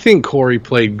 I think Corey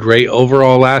played great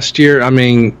overall last year. I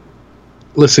mean,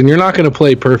 listen, you're not going to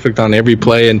play perfect on every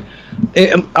play. And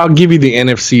I'll give you the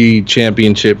NFC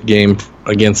Championship game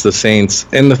against the Saints.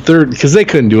 In the third, because they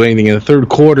couldn't do anything in the third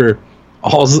quarter.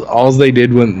 All they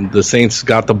did when the Saints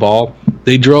got the ball,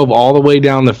 they drove all the way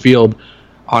down the field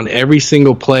on every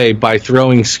single play by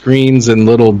throwing screens and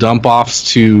little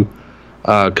dump-offs to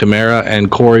Kamara,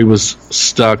 and Corey was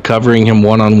stuck covering him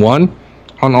one-on-one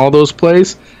on all those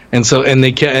plays. And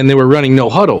they were running no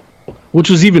huddle, which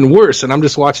was even worse. And I'm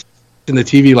just watching the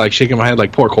TV, like shaking my head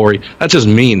like, poor Corey. That's just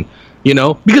mean,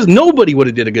 because nobody would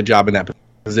have did a good job in that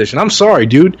position. I'm sorry,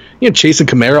 dude. Chasing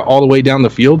Kamara all the way down the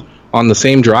field on the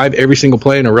same drive, every single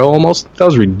play in a row almost. That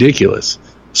was ridiculous.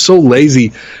 So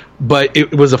lazy, but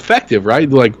it was effective, right?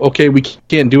 Like, okay, we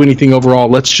can't do anything overall.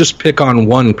 Let's just pick on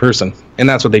one person. And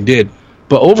that's what they did.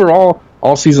 But overall,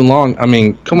 all season long, I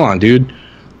mean, come on, dude.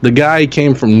 The guy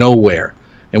came from nowhere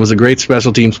and was a great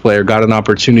special teams player, got an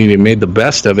opportunity and made the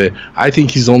best of it. I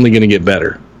think he's only going to get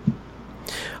better.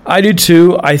 I do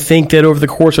too. I think that over the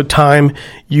course of time,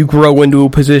 you grow into a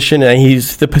position, and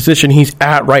the position he's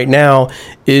at right now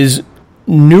is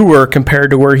newer compared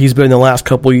to where he's been the last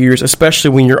couple of years, especially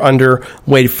when you're under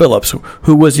Wade Phillips.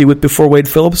 Who was he with before Wade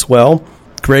Phillips? Well,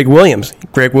 Greg Williams.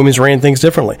 Greg Williams ran things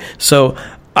differently. So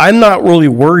I'm not really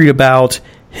worried about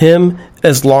him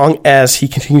as long as he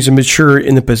continues to mature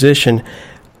in the position.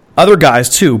 Other guys,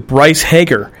 too. Bryce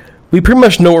Hager. We pretty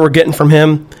much know what we're getting from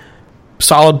him.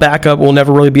 Solid backup. Will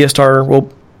never really be a starter.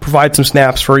 Will provide some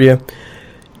snaps for you.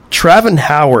 Travin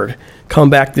Howard, come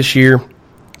back this year.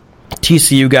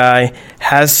 TCU guy.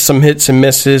 Has some hits and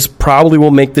misses. Probably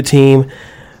will make the team.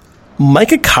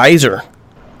 Micah Kiser.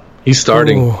 He's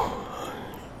starting. Ooh.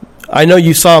 I know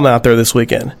you saw him out there this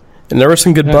weekend, and there was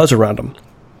some good buzz around him.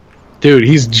 Dude,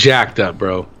 he's jacked up,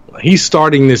 bro. He's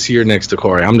starting this year next to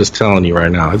Corey. I'm just telling you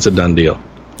right now. It's a done deal.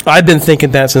 I've been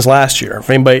thinking that since last year. If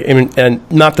anybody,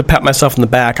 and not to pat myself on the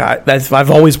back,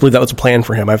 I've always believed that was a plan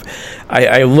for him.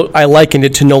 I likened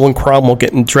it to Nolan Cromwell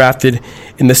getting drafted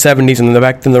in the 70s, and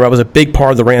back then that was a big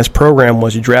part of the Rams program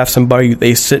was you draft somebody,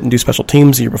 they sit and do special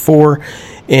teams the year before,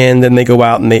 and then they go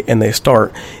out and they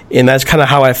start. And that's kind of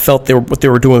how I felt what they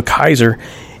were doing with Kiser.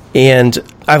 And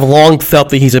I've long felt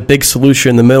that he's a big solution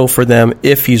in the middle for them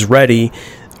if he's ready.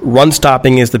 Run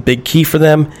stopping is the big key for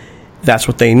them. That's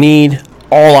what they need.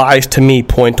 All eyes to me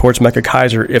point towards Micah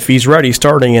Kiser if he's ready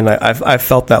starting, and I've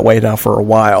felt that way now for a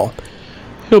while.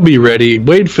 He'll be ready.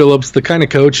 Wade Phillips, the kind of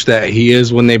coach that he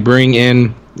is when they bring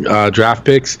in draft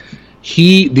picks,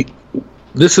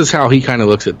 this is how he kind of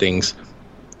looks at things.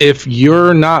 If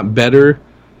you're not better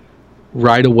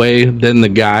right away than the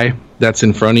guy that's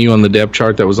in front of you on the depth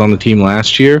chart that was on the team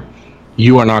last year,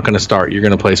 you are not going to start. You're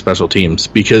going to play special teams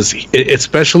because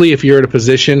especially if you're at a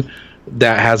position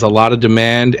that has a lot of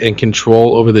demand and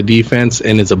control over the defense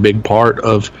and is a big part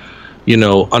of,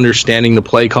 understanding the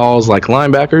play calls like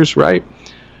linebackers, right?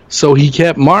 So he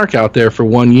kept Mark out there for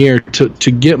 1 year to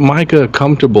get Micah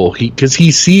comfortable because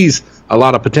he sees a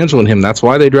lot of potential in him. That's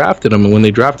why they drafted him. And when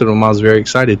they drafted him, I was very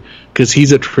excited because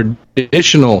he's a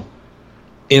traditional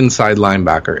inside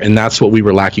linebacker, and that's what we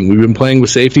were lacking. We've been playing with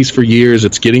safeties for years.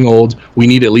 It's getting old. We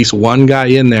need at least one guy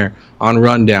in there on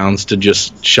rundowns to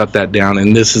just shut that down,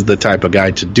 and this is the type of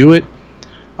guy to do it.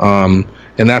 And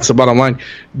that's the bottom line.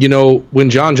 When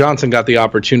John Johnson got the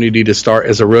opportunity to start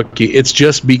as a rookie, it's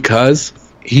just because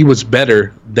he was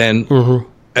better than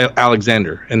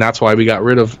Alexander, and that's why we got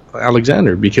rid of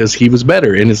Alexander, because he was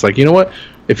better. And it's like, you know what?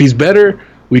 If he's better,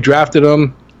 we drafted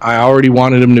him. I already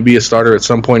wanted him to be a starter at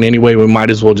some point anyway. We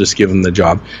might as well just give him the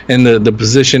job. And the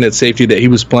position at safety that he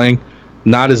was playing,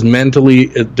 not as mentally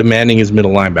demanding as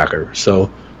middle linebacker.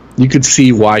 So you could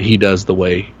see why he does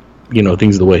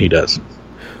things the way he does.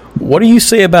 What do you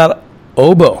say about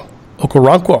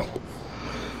Okoronkwo?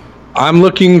 I'm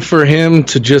looking for him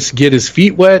to just get his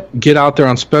feet wet, get out there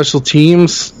on special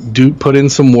teams, put in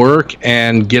some work,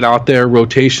 and get out there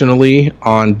rotationally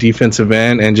on defensive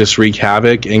end and just wreak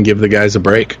havoc and give the guys a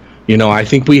break. I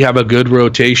think we have a good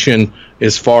rotation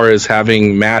as far as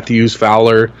having Matthews,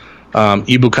 Fowler,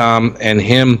 Ibukam, and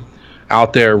him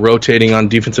out there rotating on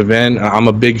defensive end. I'm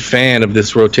a big fan of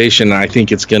this rotation, and I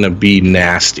think it's going to be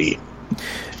nasty.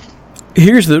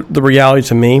 Here's the reality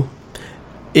to me.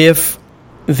 If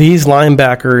these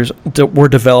linebackers were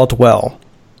developed well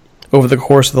over the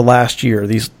course of the last year,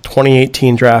 these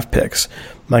 2018 draft picks,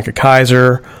 Micah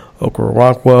Kiser,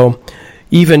 Okoronkwo,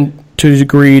 even to a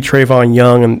degree Trayvon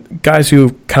Young, and guys who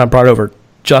kind of brought over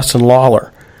Justin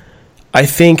Lawler. I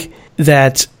think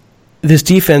that this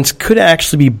defense could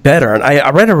actually be better. And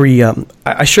I read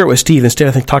I shared it with Steve, and Steve,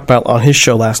 I think, talked about it on his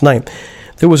show last night.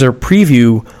 There was a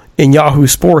preview in Yahoo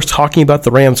Sports talking about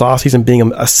the Rams offseason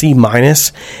being a C-, and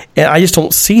I just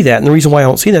don't see that. And the reason why I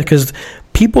don't see that is because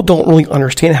people don't really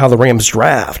understand how the Rams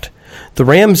draft. The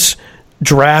Rams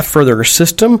draft for their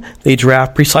system, they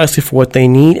draft precisely for what they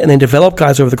need, and they develop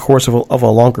guys over the course of a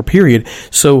longer period.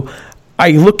 So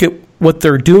I look at what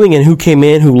they're doing and who came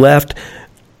in, who left.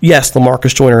 Yes,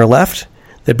 LaMarcus Joyner left.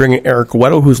 They bring in Eric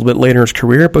Weddle, who's a little bit later in his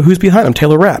career, but who's behind him?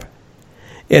 Taylor Rapp.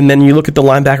 And then you look at the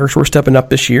linebackers who are stepping up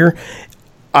this year.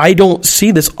 I don't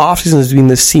see this offseason as being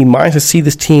this C-. I see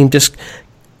this team just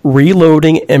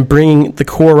reloading and bringing the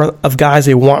core of guys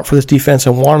they want for this defense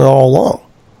and want it all along.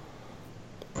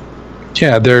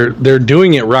 Yeah, they're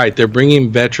doing it right. They're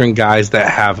bringing veteran guys that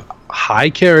have high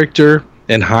character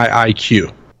and high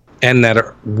IQ, and that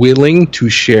are willing to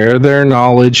share their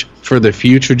knowledge for the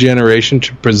future generation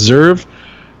to preserve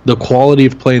the quality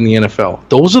of play in the NFL.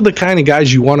 Those are the kind of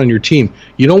guys you want on your team.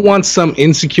 You don't want some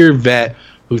insecure vet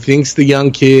who thinks the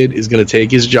young kid is going to take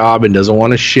his job and doesn't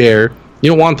want to share.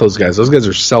 You don't want those guys. Those guys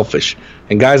are selfish.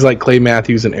 And guys like Clay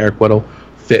Matthews and Eric Weddle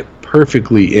fit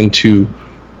perfectly into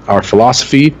our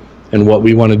philosophy and what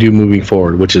we want to do moving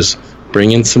forward, which is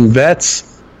bring in some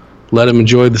vets, let them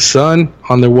enjoy the sun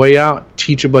on their way out,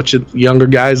 teach a bunch of younger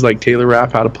guys like Taylor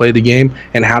Rapp how to play the game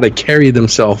and how to carry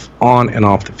themselves on and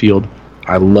off the field.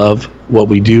 I love what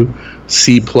we do.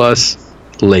 C+,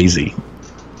 lazy.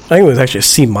 I think it was actually a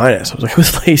C-. I was like, it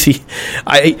was lazy.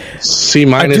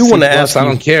 C-, I do want to ask I you,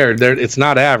 don't care. It's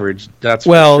not average. That's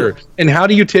for sure. And how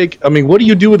do you what do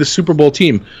you do with a Super Bowl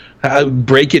team?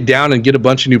 Break it down and get a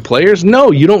bunch of new players? No,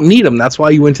 you don't need them. That's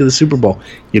why you went to the Super Bowl.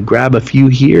 You grab a few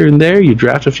here and there, you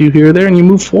draft a few here and there, and you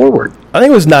move forward. I think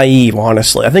it was naive,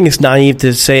 honestly. I think it's naive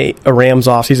to say a Rams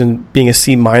offseason being a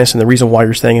C-, and the reason why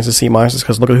you're saying it's a C- is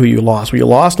because look at who you lost. Well, you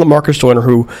lost LaMarcus Joyner,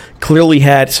 who clearly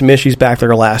had some issues back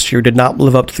there last year, did not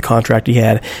live up to the contract he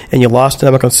had, and you lost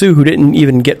Ndamukong Suh, who didn't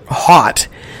even get hot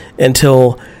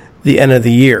until the end of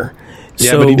the year.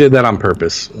 Yeah, but he did that on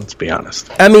purpose, let's be honest.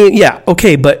 I mean, yeah,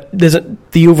 okay, but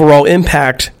doesn't the overall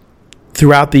impact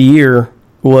throughout the year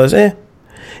was, He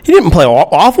didn't play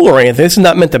awful or anything. This is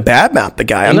not meant to badmouth the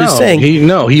guy. I'm just saying. He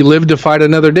lived to fight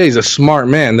another day. He's a smart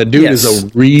man. The dude is a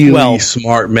really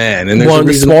smart man. And there's a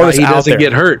reason why he doesn't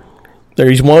get hurt.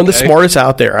 He's one of the smartest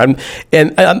out there.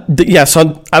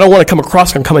 So I don't want to come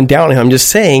across I'm coming down on him. I'm just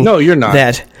saying. No, you're not.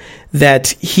 That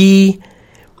he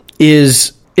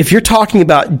is... If you're talking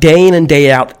about day in and day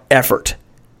out effort,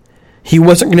 he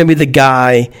wasn't going to be the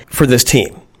guy for this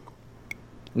team.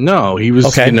 No, he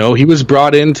was. Okay. He was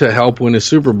brought in to help win a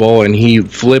Super Bowl, and he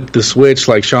flipped the switch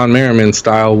like Sean Merriman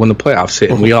style when the playoffs hit,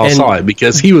 and we all saw it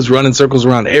because he was running circles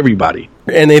around everybody.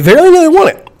 And they very nearly won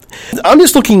it. I'm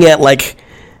just looking at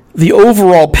the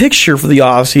overall picture for the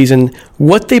offseason,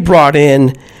 what they brought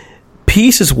in.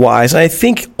 Pieces-wise, I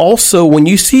think also when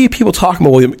you see people talking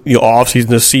about the offseason,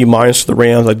 the C- for the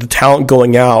Rams, the talent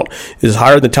going out is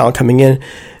higher than the talent coming in,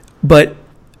 but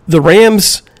the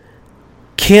Rams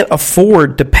can't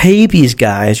afford to pay these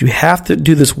guys. You have to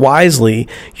do this wisely.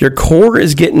 Your core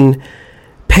is getting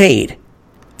paid.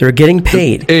 They're getting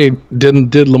paid. Hey, did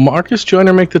LaMarcus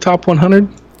Joyner make the top 100?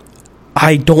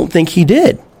 I don't think he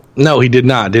did. No, he did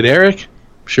not. Did Eric?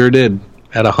 Sure did.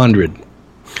 At 100.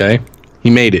 Okay? He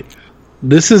made it.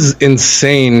 This is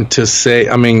insane to say.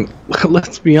 I mean,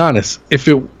 let's be honest. If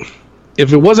it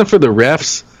wasn't for the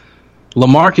refs,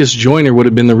 LaMarcus Joyner would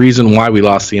have been the reason why we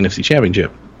lost the NFC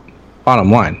Championship.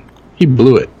 Bottom line, he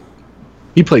blew it.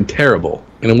 He played terrible,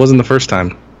 and it wasn't the first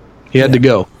time. He had to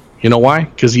go. You know why?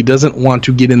 Because he doesn't want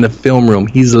to get in the film room.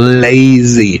 He's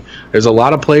lazy. There's a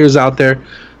lot of players out there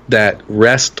that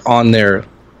rest on their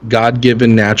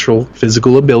God-given natural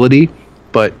physical ability,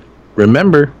 but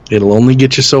remember, it'll only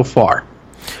get you so far.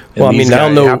 And I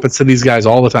don't know. It happens to these guys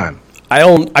all the time.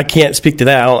 I can't speak to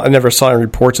that. I never saw any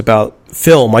reports about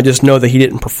film. I just know that he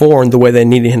didn't perform the way they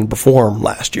needed him to perform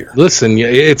last year. Listen,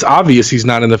 it's obvious he's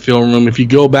not in the film room. If you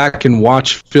go back and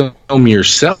watch film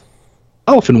yourself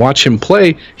and watch him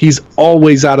play, he's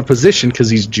always out of position because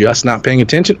he's just not paying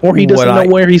attention or he doesn't know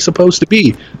where he's supposed to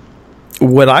be.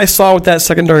 What I saw with that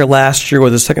secondary last year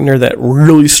was a secondary that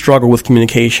really struggled with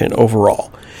communication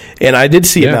overall. And I did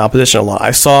see him out of position a lot.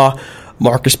 I saw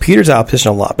Marcus Peters out of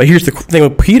position a lot. But here's the thing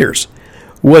with Peters.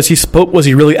 Was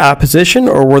he really out of position,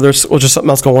 or was there something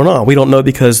else going on? We don't know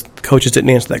because coaches didn't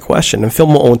answer that question, and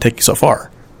film will only take you so far.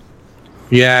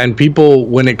 Yeah, and people,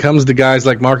 when it comes to guys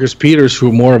like Marcus Peters, who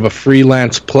are more of a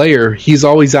freelance player, he's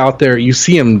always out there. You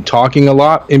see him talking a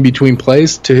lot in between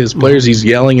plays to his players. He's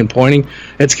yelling and pointing.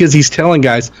 It's because he's telling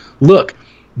guys, look,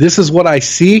 this is what I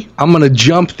see. I'm going to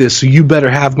jump this, so you better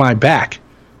have my back.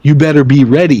 You better be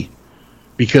ready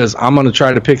because I'm going to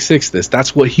try to pick six this.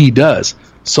 That's what he does.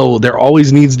 So there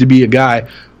always needs to be a guy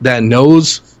that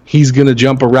knows he's going to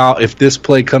jump a route if this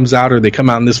play comes out or they come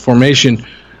out in this formation.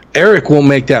 Eric won't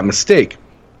make that mistake.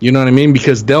 You know what I mean?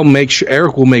 Because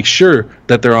Eric will make sure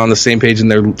that they're on the same page and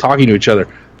they're talking to each other.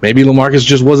 Maybe LaMarcus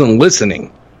just wasn't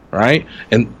listening, right?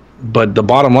 But the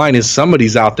bottom line is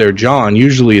somebody's out there, John.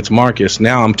 Usually it's Marcus.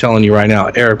 Now I'm telling you right now,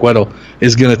 Eric Weddle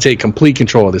is going to take complete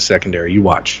control of the secondary. You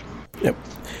watch. Yep.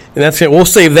 And that's it. We'll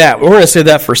save that. We're going to save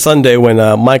that for Sunday when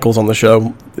Michael's on the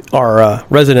show, our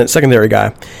resident secondary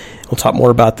guy. We'll talk more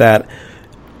about that.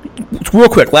 Real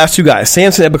quick, last two guys,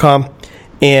 Samson Ebukam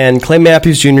and Clay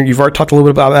Matthews Jr. You've already talked a little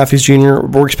bit about Matthews Jr.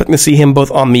 We're expecting to see him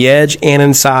both on the edge and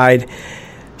inside.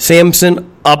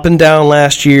 Samson up and down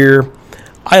last year.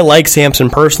 I like Samson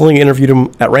personally. Interviewed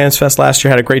him at Rams Fest last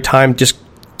year. Had a great time just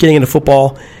getting into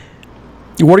football.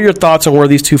 What are your thoughts on where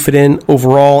these two fit in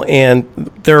overall and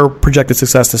their projected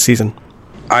success this season?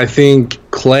 I think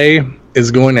Clay is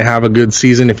going to have a good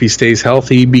season if he stays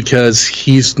healthy because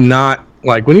he's not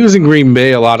like when he was in Green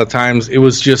Bay. A lot of times it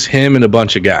was just him and a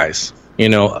bunch of guys,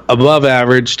 above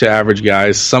average to average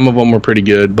guys. Some of them were pretty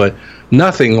good, but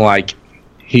nothing like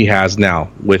he has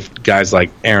now with guys like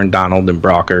Aaron Donald and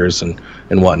Brockers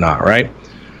and whatnot, right?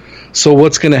 So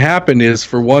what's going to happen is,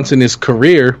 for once in his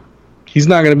career, he's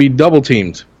not going to be double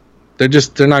teamed. They're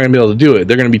not going to be able to do it.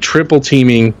 They're going to be triple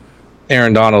teaming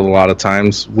Aaron Donald a lot of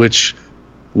times, which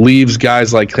leaves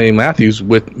guys like Clay Matthews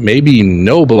with maybe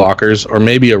no blockers or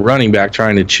maybe a running back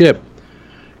trying to chip.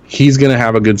 He's going to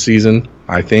have a good season,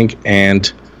 I think.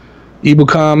 And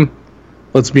Ebukam,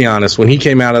 let's be honest, when he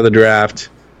came out of the draft,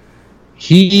 what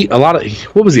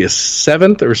was he, a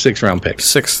 7th or 6th round pick?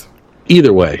 6th.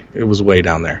 Either way, it was way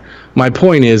down there. My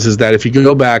point is that if you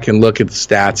go back and look at the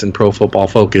stats in Pro Football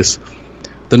Focus,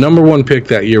 the number 1 pick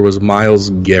that year was Myles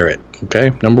Garrett,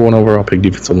 okay? Number 1 overall pick,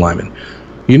 defensive lineman.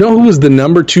 You know who was the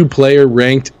number 2 player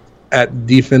ranked at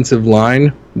defensive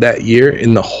line that year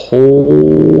in the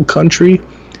whole country?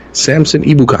 Samson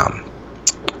Ebukam.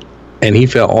 And he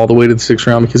fell all the way to the 6th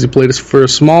round because he played for a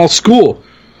small school.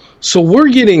 So we're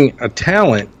getting a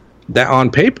talent that on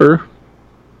paper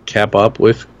kept up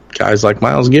with guys like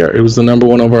Myles Garrett. It was the number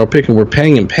 1 overall pick, and we're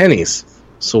paying him pennies.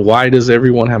 So why does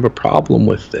everyone have a problem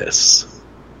with this?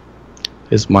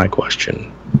 Is my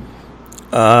question.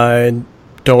 I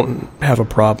don't have a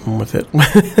problem with it.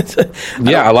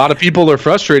 Yeah, a lot of people are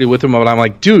frustrated with him, but I'm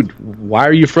like, dude, why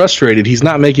are you frustrated? He's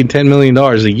not making $10 million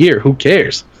a year. Who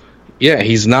cares? Yeah,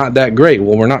 he's not that great.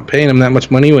 Well, we're not paying him that much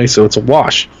money anyway, so it's a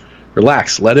wash.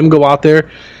 Relax. Let him go out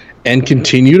there and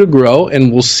continue to grow,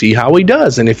 and we'll see how he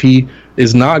does. And if he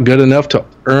is not good enough to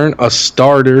earn a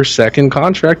starter second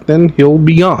contract, then he'll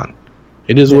be gone.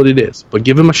 It is what it is. But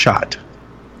give him a shot.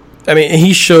 I mean,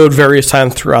 he showed various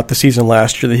times throughout the season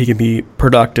last year that he could be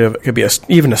productive, could be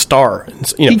even a star.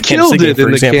 He killed it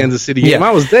in the Kansas City game.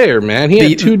 I was there, man. He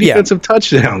had 2 defensive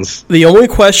touchdowns. The only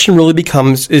question really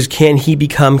becomes is, can he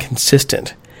become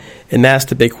consistent? And that's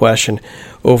the big question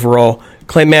overall.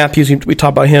 Clay Matthews, we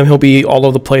talked about him. He'll be all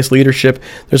over the place, leadership.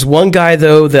 There's one guy,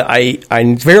 though, that I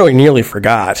very nearly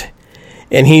forgot,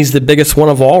 and he's the biggest one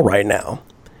of all right now.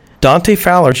 Dante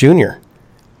Fowler Jr.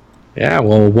 Yeah,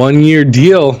 well, 1-year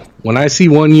deal. When I see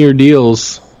 1-year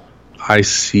deals, I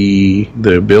see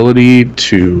the ability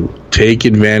to take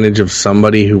advantage of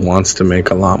somebody who wants to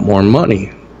make a lot more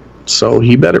money. So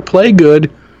he better play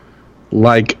good,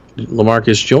 like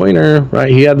LaMarcus Joyner,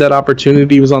 right? He had that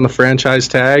opportunity. He was on the franchise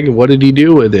tag. What did he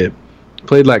do with it?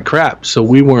 Played like crap. So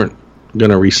we weren't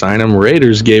going to re-sign him.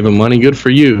 Raiders gave him money. Good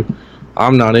for you.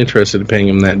 I'm not interested in paying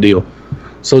him that deal.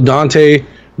 So Dante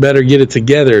better get it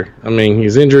together. I mean,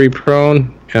 he's injury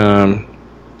prone.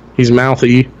 He's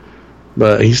mouthy,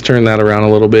 but he's turned that around a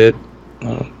little bit.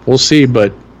 We'll see.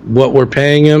 But what we're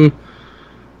paying him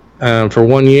for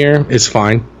 1 year is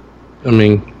fine. I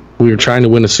mean, we were trying to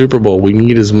win a Super Bowl. We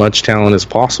need as much talent as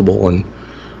possible, and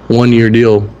 1-year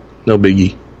deal, no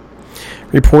biggie.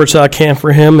 Reports out camp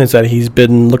for him is that he's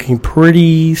been looking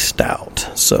pretty stout.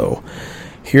 So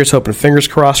here's hoping. Fingers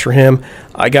crossed for him.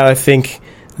 I got to think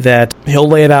that he'll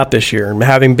lay it out this year.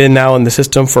 Having been now in the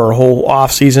system for a whole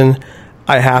offseason,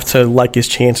 I have to like his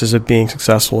chances of being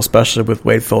successful, especially with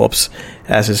Wade Phillips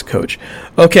as his coach.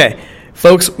 Okay,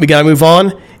 folks, we got to move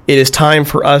on. It is time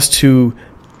for us to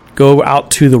go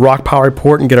out to the Rock Pile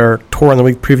Report and get our tour on the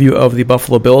week preview of the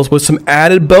Buffalo Bills with some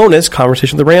added bonus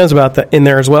conversation with the Rams about that in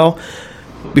there as well.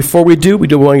 Before we do want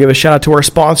to give a shout out to our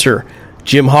sponsor,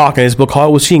 Jim Hawk, and his book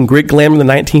Hollywood Scene, Great Glamour, the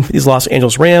 1950s Los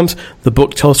Angeles Rams. The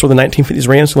book tells the story of the 1950s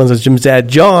Rams, who as Jim's dad,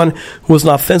 John, who was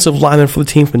an offensive lineman for the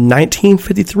team from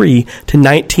 1953 to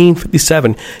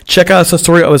 1957. Check out the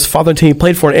story of his father and team he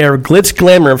played for an era of glitz,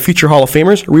 glamour, and future Hall of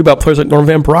Famers. Read about players like Norman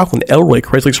Van Brocklin, Elroy,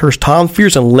 Crazy Hurst, Tom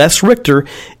Fears, and Les Richter.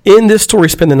 In this story,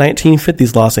 spent the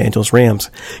 1950s Los Angeles Rams.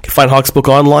 You can find Hawk's book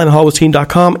online at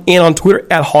HollywoodTeam.com and on Twitter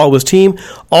at HollywoodTeam.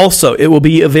 Also, it will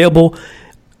be available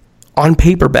on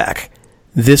paperback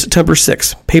this September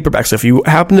 6th, paperback. So if you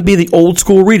happen to be the old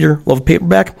school reader, love a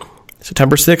paperback,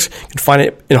 September 6th, you can find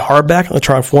it in hardback,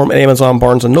 electronic form at Amazon,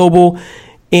 Barnes & Noble,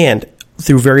 and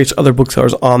through various other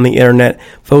booksellers on the internet.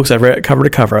 Folks, I've read it cover to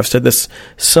cover. I've said this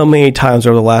so many times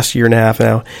over the last year and a half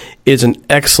now. It's an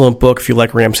excellent book if you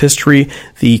like Rams history.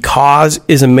 The cause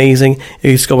is amazing.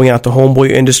 It's going out to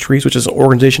Homeboy Industries, which is an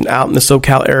organization out in the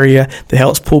SoCal area that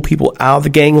helps pull people out of the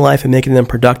gang life and making them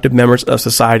productive members of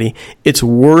society. It's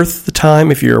worth the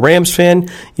time if you're a Rams fan,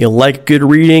 you like good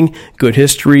reading, good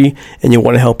history, and you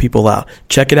want to help people out.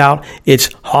 Check it out.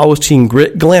 It's Hollywood Scene,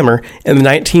 Grit, Glamour, and the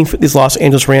 1950s Los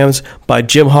Angeles Rams by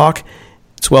Jim Hawk.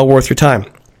 It's well worth your time.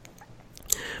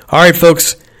 All right,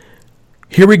 folks.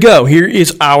 Here we go. Here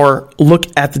is our look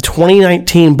at the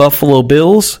 2019 Buffalo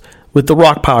Bills with the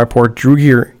Rock Pile Report, Drew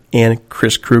Gear and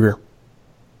Chris Kruger.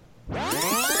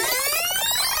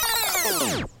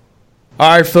 All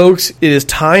right, folks, it is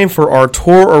time for our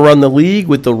tour around the league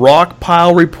with the Rock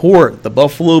Pile Report. The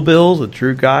Buffalo Bills with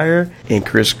Drew Geyer and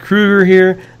Chris Kruger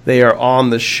here. They are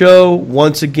on the show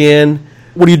once again.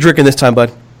 What are you drinking this time, bud?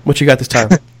 What you got this time?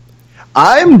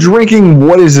 I'm drinking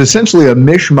what is essentially a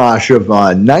mishmash of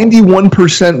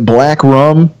 91% black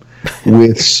rum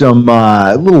with some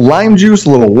little lime juice, a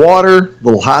little water, a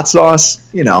little hot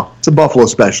sauce. You know, it's a Buffalo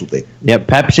specialty. Yep,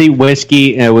 Pepsi,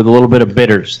 whiskey, with a little bit of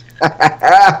bitters.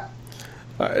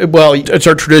 Well, it's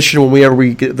our tradition whenever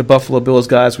we get the Buffalo Bills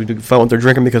guys, we do find what they're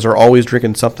drinking because they're always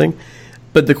drinking something.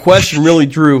 But the question really,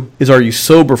 Drew, is are you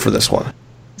sober for this one?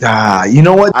 You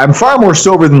know what? I'm far more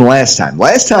sober than last time.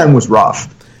 Last time was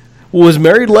rough. Well, was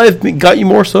married life got you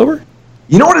more sober?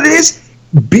 You know what it is?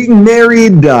 Being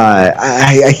married,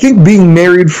 I think being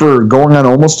married for going on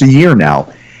almost a year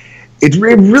now, it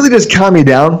really does calm you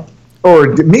down.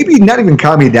 Or maybe not even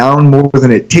calm you down more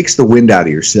than it takes the wind out of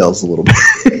your sails a little bit.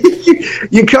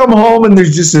 You come home and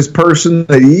there's just this person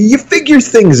that you figure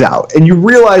things out and you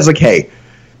realize, like, hey,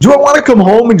 do I want to come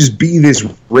home and just be this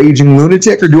raging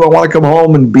lunatic, or do I want to come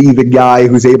home and be the guy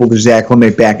who's able to just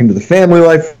acclimate back into the family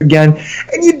life again?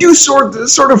 And you do sort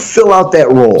of fill out that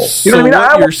role. You know what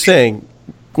I mean?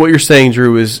 What you're saying,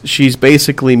 Drew, is she's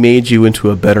basically made you into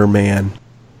a better man.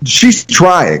 She's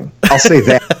trying. I'll say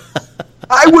that.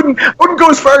 I wouldn't go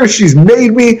as far as she's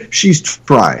made me. She's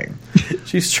trying.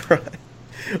 She's trying.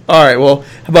 All right, well,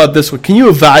 how about this one? Can you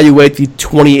evaluate the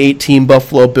 2018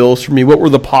 Buffalo Bills for me? What were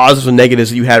the positives and negatives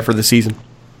that you had for the season?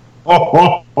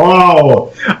 Oh.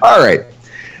 All right.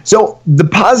 So the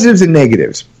positives and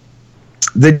negatives.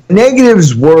 The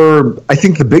negatives were, I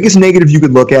think the biggest negative you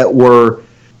could look at were,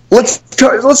 let's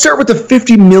start with the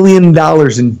 $50 million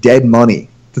in dead money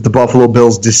that the Buffalo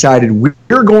Bills decided we're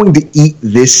going to eat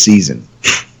this season.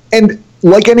 And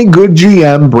like any good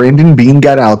GM, Brandon Beane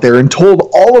got out there and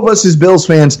told all of us as Bills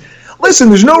fans, listen,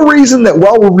 there's no reason that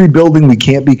while we're rebuilding we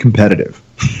can't be competitive.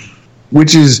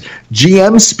 Which is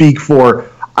GM speak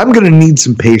for, I'm going to need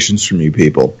some patience from you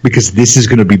people because this is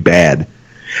going to be bad.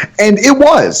 And it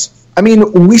was. I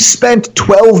mean, we spent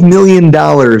 $12 million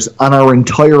on our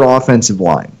entire offensive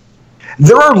line.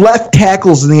 There are left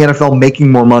tackles in the NFL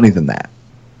making more money than that.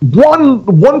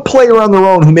 One player on their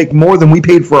own who make more than we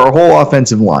paid for our whole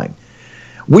offensive line.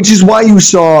 Which is why you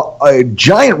saw a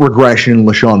giant regression in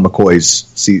LaShawn McCoy's,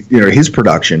 his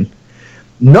production.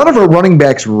 None of our running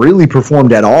backs really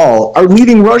performed at all. Our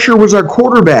leading rusher was our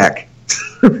quarterback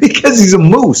because he's a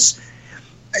moose.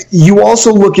 You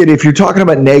also look at, if you're talking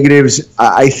about negatives,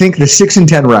 I think the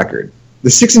 6-10 record. The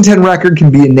 6-10 record can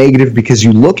be a negative because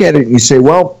you look at it and you say,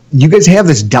 well, you guys have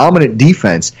this dominant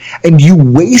defense, and you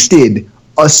wasted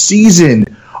a season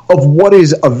of what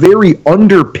is a very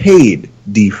underpaid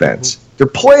defense. They're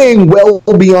playing well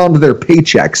beyond their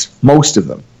paychecks, most of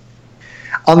them.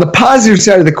 On the positive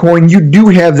side of the coin, you do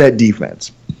have that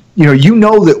defense. You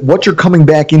know that what you're coming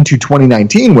back into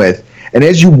 2019 with, and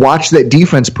as you watch that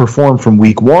defense perform from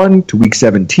week 1 to week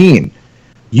 17,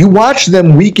 you watch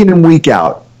them week in and week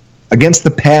out. Against the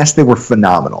pass, they were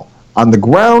phenomenal. On the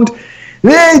ground,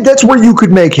 that's where you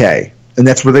could make hay. And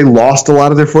that's where they lost a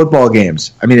lot of their football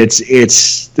games. I mean, it's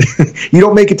you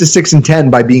don't make it to 6-10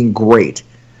 by being great.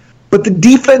 But the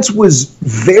defense was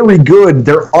very good.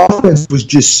 Their offense was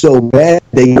just so bad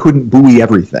they couldn't buoy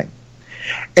everything.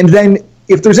 And then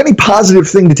if there's any positive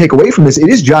thing to take away from this, it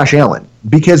is Josh Allen.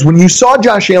 Because when you saw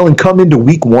Josh Allen come into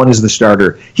week 1 as the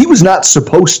starter, he was not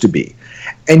supposed to be.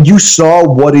 And you saw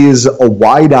what is a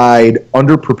wide-eyed,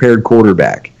 underprepared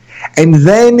quarterback. And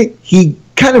then he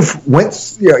kind of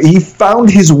he found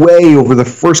his way over the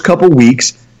first couple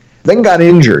weeks, then got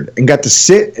injured and got to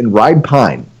sit and ride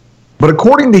pine. But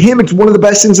according to him, it's one of the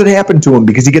best things that happened to him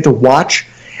because you get to watch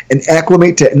and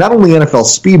acclimate to not only NFL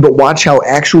speed, but watch how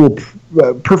actual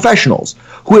professionals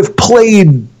who have played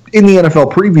in the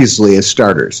NFL previously as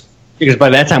starters. Because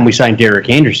by that time we signed Derek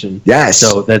Anderson. Yes.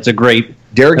 So that's a great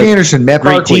Derek Anderson, Matt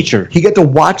great Barkley. teacher. He got to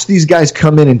watch these guys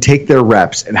come in and take their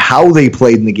reps and how they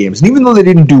played in the games. And even though they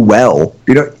didn't do well,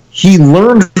 he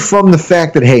learned from the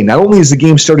fact that, hey, not only is the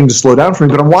game starting to slow down for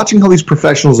me, but I'm watching how these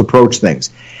professionals approach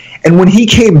things. And when he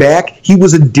came back, he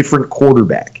was a different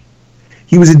quarterback.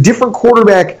 He was a different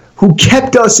quarterback who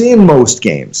kept us in most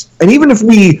games. And even if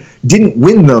we didn't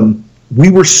win them,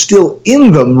 we were still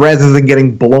in them rather than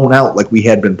getting blown out like we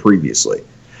had been previously.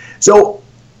 So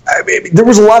there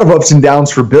was a lot of ups and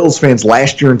downs for Bills fans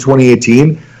last year in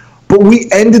 2018, but we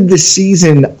ended the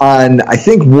season on, I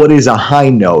think, what is a high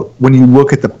note when you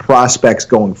look at the prospects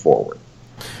going forward.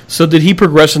 So did he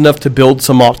progress enough to build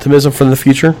some optimism for the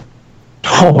future?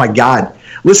 Oh, my God.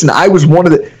 Listen, I was one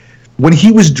of the – when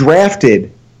he was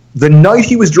drafted, The night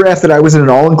he was drafted, I was in an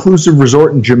all-inclusive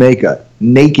resort in Jamaica,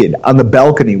 naked on the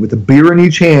balcony with a beer in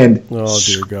each hand. Oh,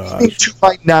 dear God.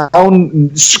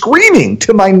 Screaming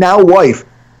to my now wife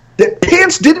that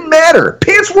pants didn't matter.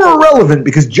 Pants were irrelevant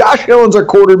because Josh Allen's our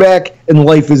quarterback and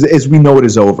life, as we know it,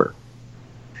 is over.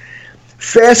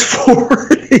 Fast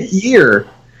forward a year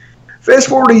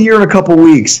and a couple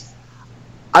weeks,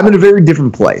 I'm in a very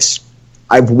different place.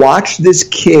 I've watched this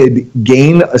kid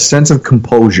gain a sense of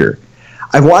composure.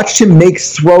 I've watched him make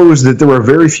throws that there are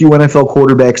very few NFL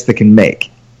quarterbacks that can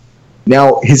make.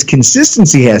 Now, his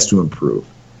consistency has to improve.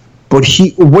 But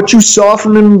what you saw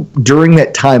from him during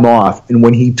that time off and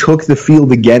when he took the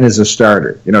field again as a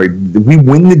starter, we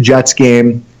win the Jets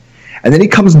game, and then he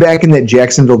comes back in that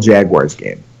Jacksonville Jaguars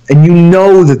game. And you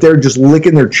know that they're just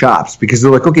licking their chops because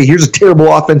they're like, okay, here's a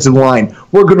terrible offensive line.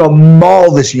 We're going to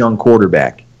maul this young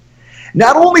quarterback.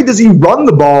 Not only does he run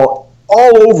the ball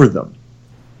all over them,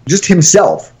 just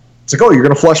himself. It's like, oh, you're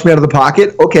going to flush me out of the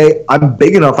pocket? Okay, I'm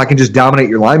big enough I can just dominate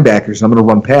your linebackers and I'm going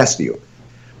to run past you.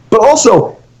 But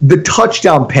also, the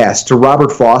touchdown pass to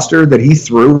Robert Foster that he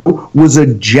threw was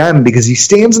a gem because he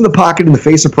stands in the pocket in the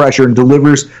face of pressure and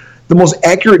delivers the most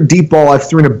accurate deep ball I've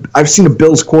seen a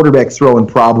Bills quarterback throw in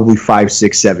probably 5,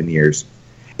 6, 7 years.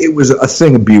 It was a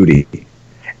thing of beauty.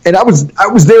 And I was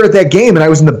there at that game, and I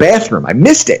was in the bathroom. I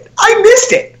missed it.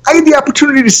 I had the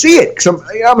opportunity to see it because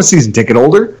I'm a season ticket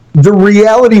holder. The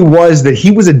reality was that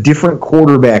he was a different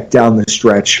quarterback down the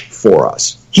stretch for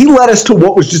us. He led us to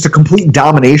what was just a complete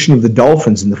domination of the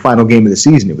Dolphins in the final game of the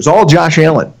season. It was all Josh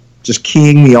Allen, just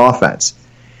keying the offense.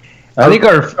 I think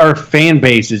our fan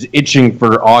base is itching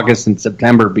for August and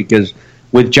September because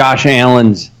with Josh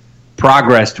Allen's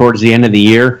progress towards the end of the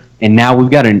year, and now we've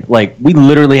got we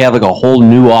literally have a whole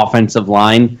new offensive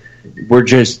line. We're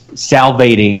just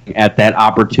salivating at that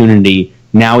opportunity.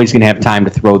 Now he's going to have time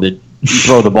to throw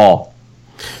the ball.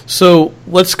 So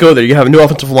let's go there. You have a new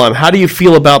offensive line. How do you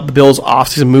feel about the Bills'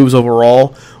 offseason moves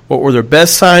overall? What were their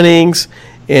best signings,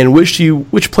 and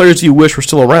which players do you wish were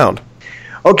still around?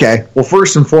 Okay, well,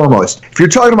 first and foremost, if you're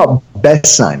talking about best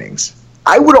signings,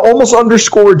 I would almost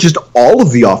underscore just all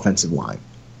of the offensive line.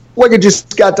 Like I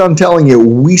just got done telling you,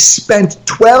 we spent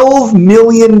 $12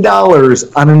 million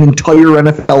on an entire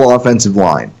NFL offensive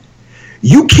line.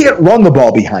 You can't run the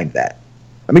ball behind that.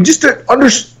 I mean, just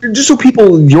so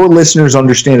your listeners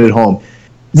understand at home,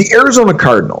 the Arizona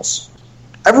Cardinals,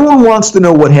 everyone wants to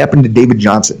know what happened to David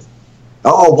Johnson.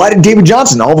 Oh, why did David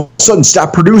Johnson all of a sudden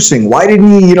stop producing? Why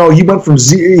didn't he, he went from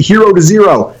hero to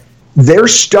zero. Their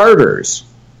starters,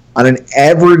 on an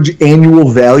average annual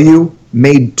value,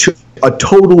 made a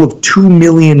total of $2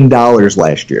 million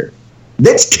last year.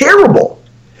 That's terrible.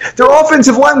 Their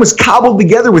offensive line was cobbled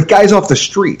together with guys off the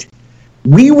street.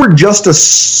 We were just a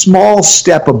small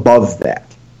step above that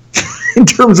in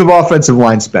terms of offensive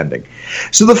line spending.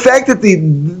 So the fact that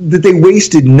they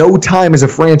wasted no time as a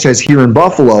franchise here in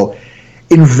Buffalo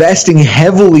investing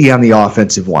heavily on the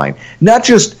offensive line, not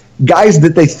just guys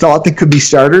that they thought that could be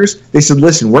starters. They said,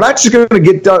 listen, we're not just going to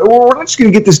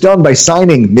get this done by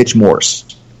signing Mitch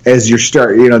Morse as your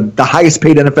start, the highest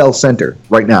paid NFL center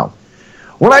right now.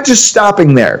 We're not just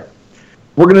stopping there.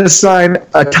 We're going to sign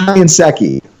Ty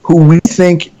Nsekhe, who we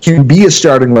think can be a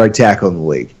starting right tackle in the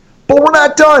league. But we're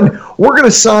not done. We're going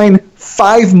to sign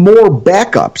 5 more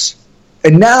backups.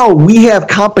 And now we have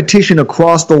competition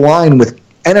across the line with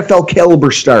NFL caliber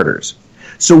starters.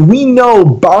 So we know,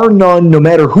 bar none, no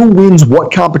matter who wins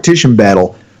what competition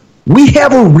battle, we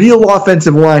have a real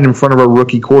offensive line in front of our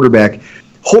rookie quarterback.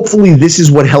 Hopefully this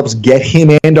is what helps get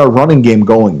him and our running game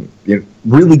going. It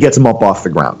really gets him up off the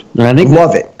ground. I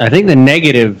love it. I think the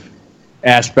negative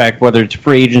aspect, whether it's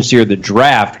free agency or the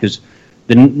draft, because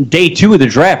the day 2 of the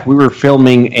draft, we were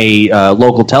filming a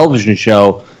local television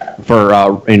show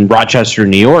in Rochester,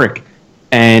 New York,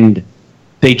 and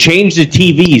they changed the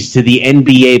TVs to the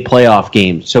NBA playoff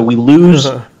games. So we lose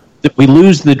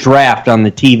the draft on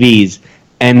the TVs,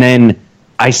 and then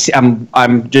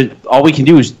I'm just all we can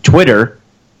do is Twitter,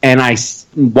 and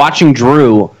watching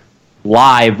Drew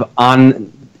live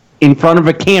in front of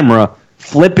a camera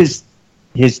flip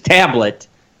his tablet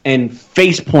and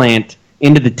faceplant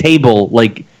into the table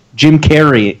like Jim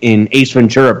Carrey in Ace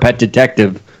Ventura: Pet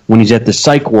Detective when he's at the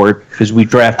psych ward because we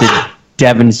drafted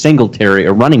Devin Singletary,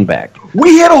 a running back.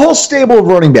 We had a whole stable of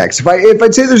running backs. If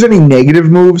I'd say there's any negative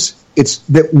moves, it's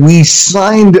that we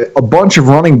signed a bunch of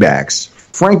running backs.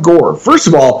 Frank Gore. First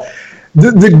of all,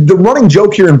 the running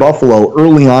joke here in Buffalo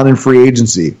early on in free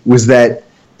agency was that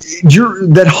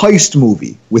heist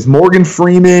movie with Morgan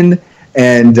Freeman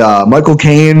and Michael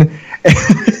Caine,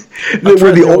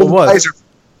 where the old guys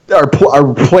are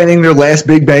planning their last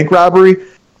big bank robbery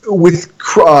with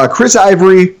Chris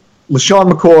Ivory,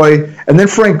 LaShawn McCoy, and then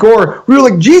Frank Gore, we were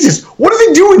like, Jesus, what are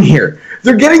they doing here?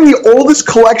 They're getting the oldest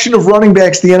collection of running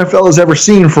backs the NFL has ever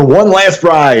seen for one last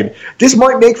ride. This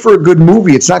might make for a good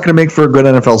movie. It's not going to make for a good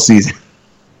NFL season.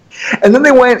 And then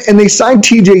they went and they signed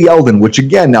TJ Yeldon, which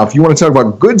again, now if you want to talk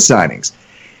about good signings,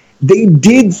 they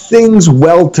did things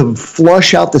well to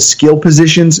flush out the skill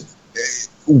positions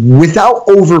without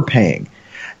overpaying.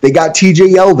 They got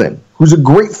TJ Yeldon, who's a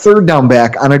great third down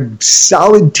back on a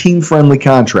solid team-friendly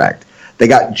contract. They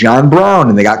got John Brown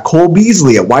and they got Cole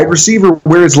Beasley at wide receiver,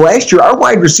 whereas last year our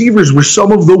wide receivers were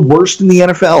some of the worst in the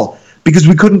NFL because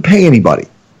we couldn't pay anybody.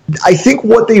 I think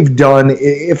what they've done,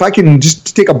 if I can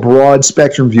just take a broad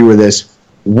spectrum view of this,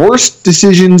 worst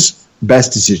decisions,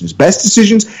 best decisions. Best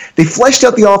decisions, they fleshed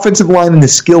out the offensive line and the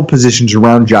skill positions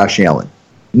around Josh Allen.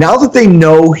 Now that they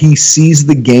know he sees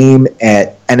the game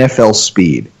at NFL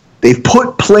speed, they've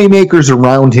put playmakers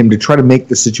around him to try to make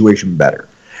the situation better.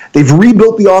 They've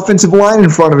rebuilt the offensive line in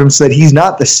front of him so that he's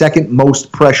not the second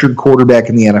most pressured quarterback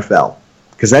in the NFL,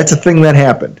 because that's a thing that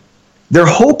happened. They're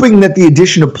hoping that the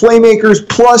addition of playmakers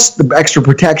plus the extra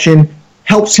protection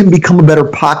helps him become a better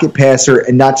pocket passer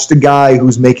and not just a guy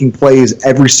who's making plays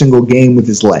every single game with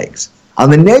his legs. On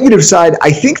the negative side,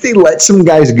 I think they let some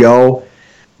guys go,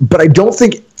 but I don't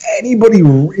think anybody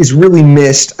is really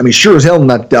missed. I mean, sure as hell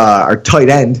not our tight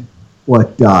end,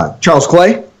 Charles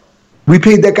Clay. We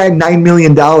paid that guy $9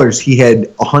 million. He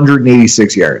had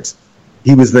 186 yards.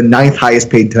 He was the 9th highest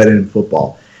paid tight end in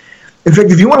football. In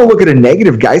fact, if you want to look at a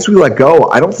negative, guys we let go,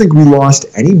 I don't think we lost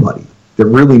anybody that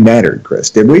really mattered, Chris.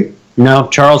 Did we? No,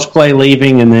 Charles Clay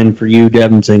leaving, and then for you,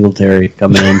 Devin Singletary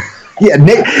coming in. Yeah,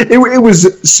 it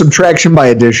was subtraction by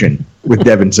addition with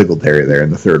Devin Singletary there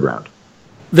in the third round.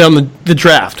 Then the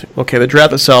draft. Okay, the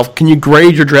draft itself. Can you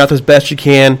grade your draft as best you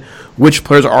can? Which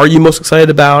players are you most excited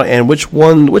about, and which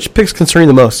picks concern you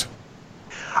the most?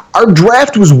 Our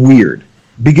draft was weird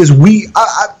because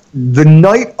the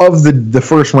night of the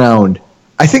first round,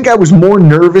 I think I was more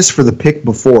nervous for the pick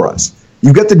before us.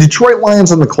 You've got the Detroit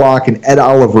Lions on the clock, and Ed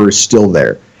Oliver is still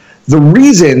there. The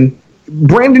reason,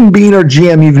 Brandon Beane, our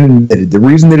GM, even admitted, the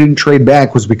reason they didn't trade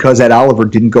back was because Ed Oliver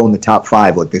didn't go in the top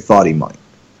 5 like they thought he might.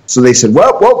 So they said,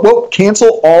 well,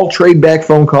 cancel all trade back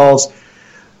phone calls.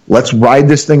 Let's ride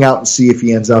this thing out and see if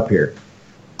he ends up here.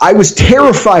 I was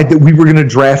terrified that we were going to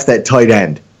draft that tight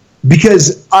end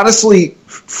because, honestly,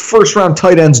 first-round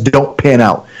tight ends don't pan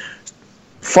out.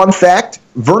 Fun fact,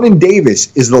 Vernon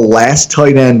Davis is the last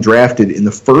tight end drafted in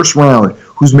the first round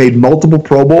who's made multiple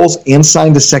Pro Bowls and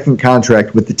signed a second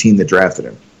contract with the team that drafted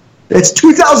him. That's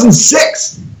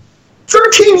 2006.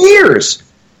 13 years.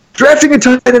 Drafting a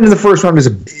tight end in the first round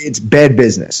it's bad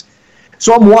business.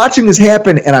 So I'm watching this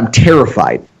happen, and I'm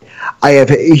terrified.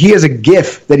 He has a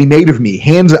GIF that he made of me,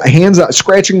 hands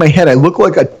scratching my head. I look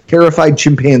like a terrified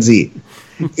chimpanzee.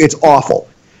 It's awful.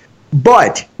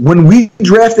 But when we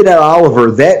drafted Ed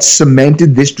Oliver, that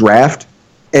cemented this draft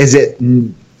as at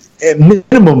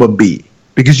minimum a B,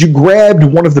 because you grabbed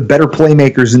one of the better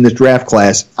playmakers in this draft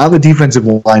class on the defensive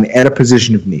line at a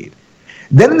position of need.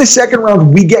 Then in the second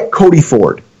round, we get Cody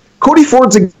Ford. Cody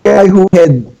Ford's a guy who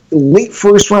had late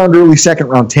first round, early second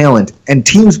round talent, and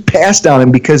teams passed on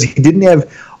him because he didn't have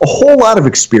a whole lot of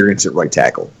experience at right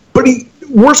tackle. But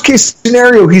worst case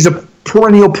scenario, he's a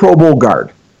perennial Pro Bowl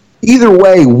guard. Either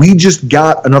way, we just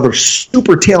got another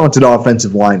super talented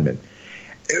offensive lineman.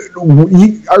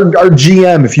 Our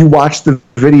GM, if you watch the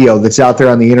video that's out there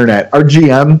on the internet, our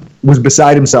GM was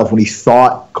beside himself when he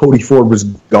thought Cody Ford was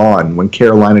gone when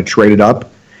Carolina traded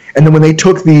up. And then when they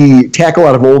took the tackle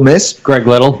out of Ole Miss, Greg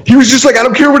Little, he was just like, I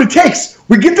don't care what it takes.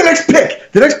 We get the next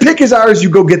pick. The next pick is ours. You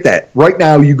go get that. Right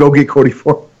now, you go get Cody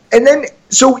Ford. And then,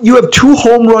 so you have 2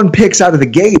 home run picks out of the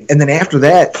gate. And then after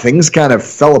that, things kind of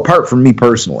fell apart for me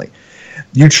personally.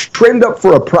 You traded up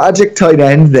for a project tight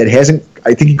end that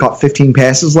I think he caught 15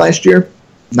 passes last year,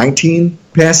 19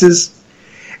 passes.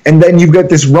 And then you've got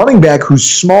this running back who's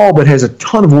small but has a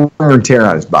ton of wear and tear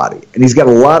on his body. And he's got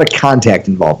a lot of contact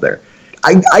involved there.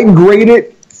 I grade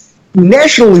it.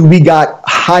 Nationally, we got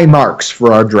high marks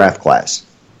for our draft class.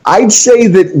 I'd say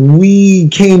that we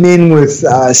came in with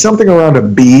something around a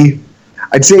B.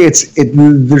 I'd say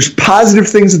there's positive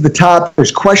things at the top,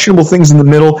 there's questionable things in the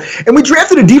middle, and we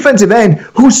drafted a defensive end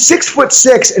who's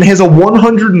 6'6" and has a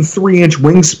 103-inch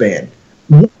wingspan.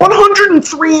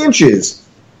 103 inches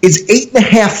is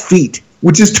 8.5 feet,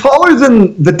 which is taller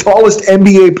than the tallest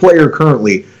NBA player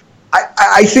currently.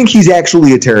 I think he's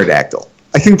actually a pterodactyl.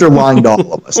 I think they're lying to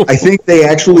all of us. I think they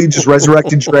actually just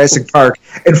resurrected Jurassic Park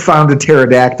and found a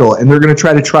pterodactyl, and they're going to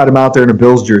try to trot him out there in a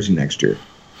Bills jersey next year.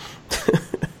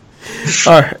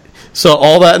 All right. So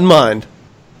all that in mind,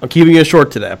 I'm keeping it short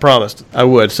today. I promised I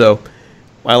would. So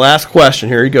my last question.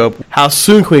 Here you go. How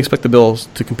soon can we expect the Bills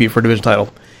to compete for a division title?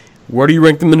 Where do you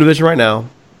rank them in the division right now?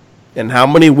 And how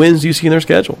many wins do you see in their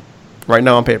schedule right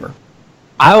now on paper?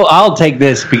 I'll take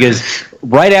this because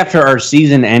right after our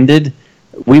season ended,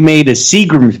 we made a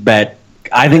Seagram's bet.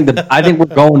 I think we're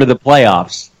going to the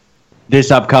playoffs this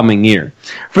upcoming year.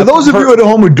 For those of you at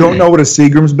home who don't know what a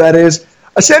Seagram's bet is,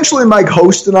 essentially Mike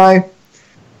Host and I,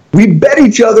 we bet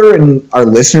each other, and our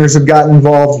listeners have gotten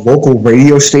involved. Local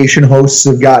radio station hosts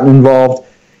have gotten involved.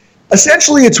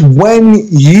 Essentially, it's when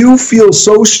you feel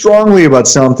so strongly about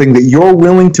something that you're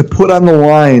willing to put on the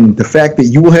line the fact that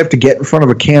you will have to get in front of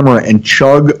a camera and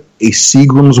chug a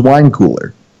Seagram's wine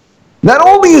cooler. Not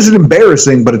only is it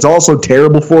embarrassing, but it's also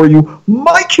terrible for you,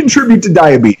 might contribute to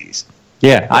diabetes.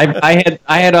 Yeah,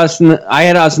 I had us in the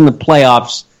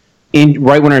playoffs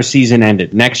right when our season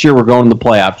ended. Next year, we're going to the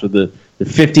playoffs with the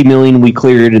 $50 million we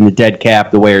cleared in the dead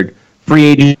cap, the way our free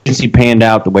agency panned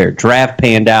out, the way our draft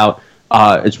panned out.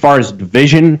 As far as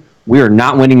division, we are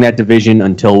not winning that division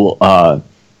until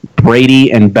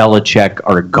Brady and Belichick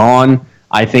are gone.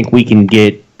 I think we can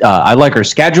get I like our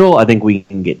schedule. I think we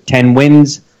can get 10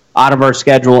 wins out of our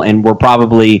schedule, and we're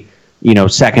probably,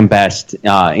 second best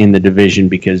in the division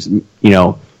because,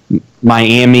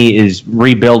 Miami is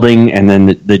rebuilding, and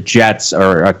then the Jets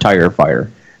are a tire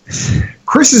fire.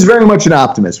 Chris is very much an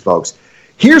optimist, folks.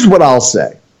 Here's what I'll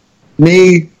say.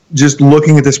 Me, just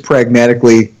looking at this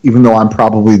pragmatically, even though I'm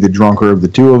probably the drunker of the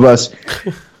two of us,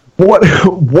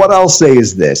 what I'll say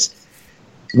is this.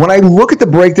 When I look at the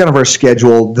breakdown of our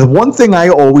schedule, the one thing I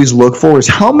always look for is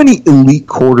how many elite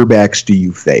quarterbacks do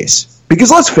you face?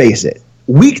 Because let's face it,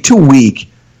 week to week,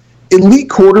 elite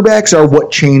quarterbacks are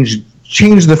what change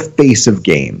the face of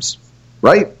games,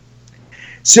 right?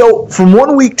 So from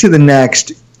one week to the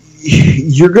next,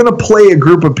 you're going to play a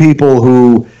group of people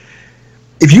who,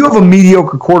 if you have a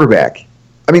mediocre quarterback,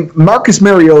 Marcus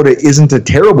Mariota isn't a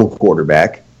terrible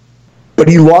quarterback, but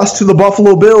he lost to the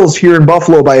Buffalo Bills here in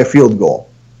Buffalo by a field goal.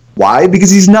 Why?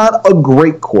 Because he's not a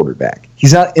great quarterback.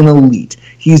 He's not an elite.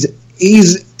 He's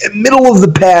middle of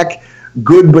the pack,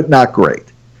 good but not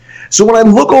great. So when I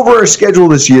look over our schedule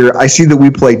this year, I see that we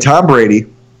play Tom Brady.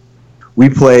 We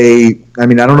play, I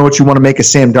don't know what you want to make of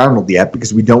Sam Darnold yet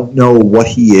because we don't know what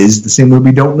he is, the same way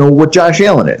we don't know what Josh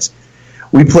Allen is.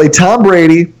 We play Tom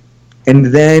Brady, and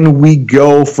then we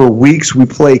go for weeks. We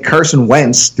play Carson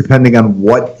Wentz, depending on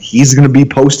what he's going to be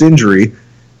post-injury,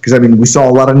 because, we saw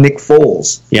a lot of Nick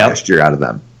Foles last year out of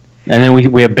them. And then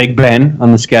we have Big Ben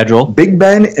on the schedule. Big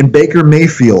Ben and Baker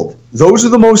Mayfield. Those are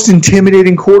the most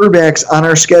intimidating quarterbacks on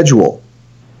our schedule.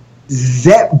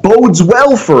 That bodes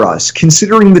well for us,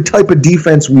 considering the type of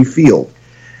defense we field.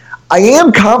 I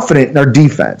am confident in our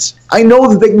defense. I know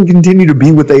that they can continue to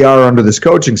be what they are under this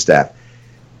coaching staff.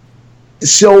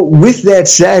 So with that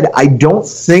said, I don't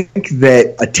think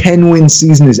that a 10-win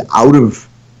season is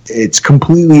it's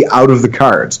completely out of the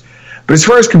cards. But as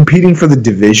far as competing for the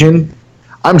division,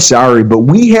 I'm sorry, but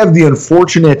we have the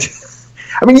unfortunate...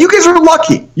 you guys are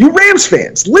lucky. You Rams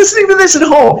fans, listening to this at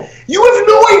home, you have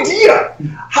no idea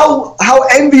how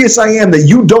envious I am that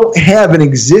you don't have an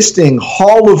existing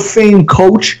Hall of Fame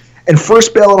coach and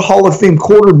first ballot Hall of Fame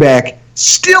quarterback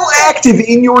still active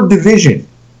in your division.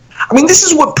 This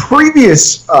is what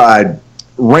previous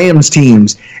Rams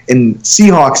teams and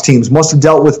Seahawks teams must have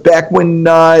dealt with back when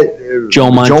Joe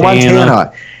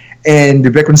Montana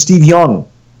and back when Steve Young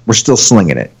were still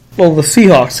slinging it. Well, the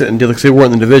Seahawks didn't do it because they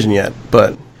weren't in the division yet,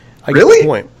 but I get the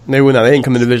point. They didn't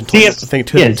come in the division until, I think,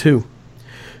 2002.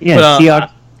 Yeah, but,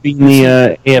 Seahawks being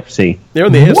the AFC. They were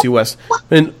in the AFC West.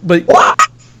 But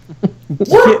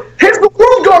has the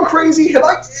world gone crazy? Have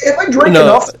I drank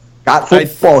enough? Got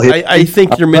football hit. I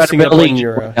think you're missing up on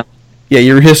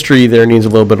your history there needs a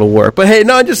little bit of work. But hey,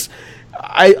 no,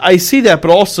 I see that,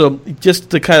 but also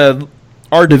just to kind of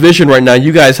our division right now,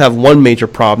 you guys have one major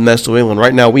problem, that's New England.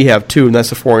 Right now we have two, and that's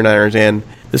the 49ers and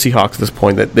the Seahawks at this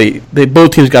point. That they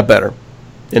both teams got better,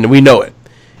 and we know it.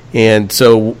 And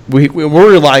so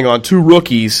we're relying on two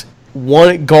rookies, one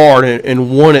at guard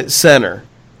and one at center,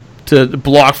 to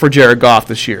block for Jared Goff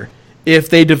this year. If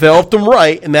they develop them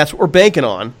right, and that's what we're banking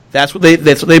on, that's what they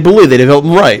believe, they develop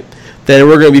them right, then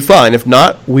we're going to be fine. If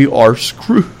not, we are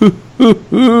screwed.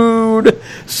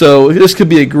 So this could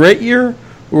be a great year,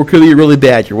 or it could be a really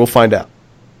bad year. We'll find out.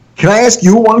 Can I ask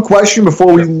you one question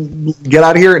before we get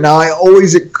out of here? Now,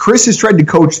 Chris has tried to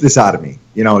coach this out of me,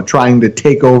 trying to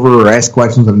take over or ask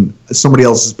questions on somebody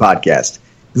else's podcast.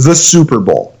 The Super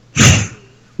Bowl.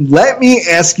 Let me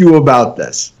ask you about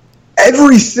this.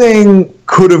 Everything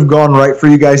could have gone right for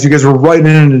you guys. You guys were right in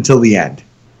it until the end.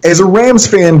 As a Rams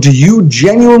fan, do you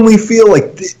genuinely feel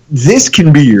like this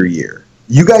can be your year?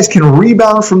 you guys can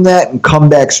rebound from that and come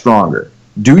back stronger.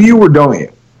 Do you or don't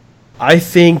you? I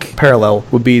think parallel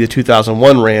would be the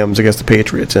 2001 Rams against the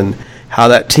Patriots and how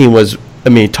that team was. I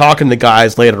mean, talking to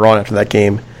guys later on after that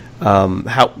game,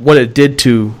 what it did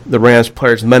to the Rams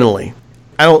players mentally.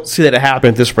 I don't see that it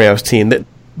happened with this Rams team. That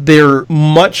they're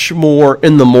much more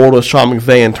in the mold of Sean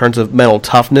McVay in terms of mental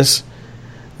toughness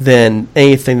than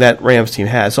anything that Rams team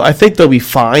has. So I think they'll be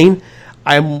fine.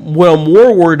 What I'm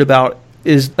more worried about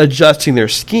is adjusting their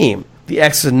scheme, the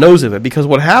X's and O's of it, because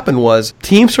what happened was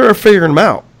teams started figuring them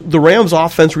out. The Rams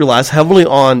offense relies heavily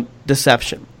on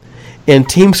deception, and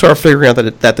teams started figuring out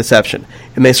that deception,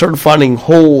 and they started finding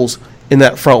holes in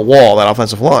that front wall, that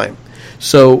offensive line.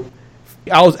 So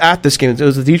I was at this game. It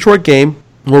was the Detroit game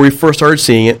where we first started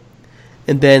seeing it,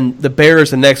 and then the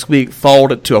Bears the next week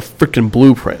followed it to a freaking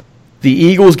blueprint. The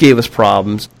Eagles gave us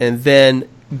problems, and then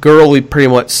Gurley pretty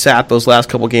much sat those last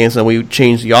couple games, and we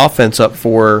changed the offense up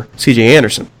for C.J.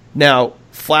 Anderson. Now,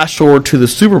 flash forward to the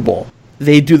Super Bowl.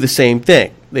 They do the same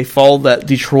thing. They follow that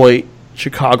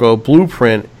Detroit-Chicago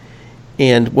blueprint,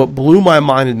 and what blew my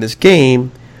mind in this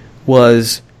game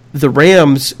was the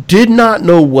Rams did not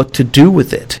know what to do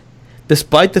with it,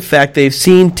 despite the fact they've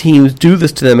seen teams do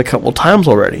this to them a couple of times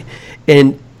already.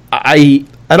 And I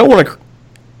don't want to...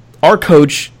 Our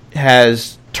coach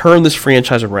has turned this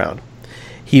franchise around.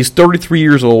 He's 33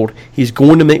 years old. He's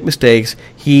going to make mistakes.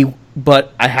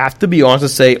 But I have to be honest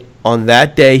and say, on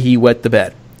that day, he wet the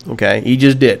bed. Okay? He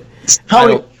just did.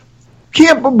 But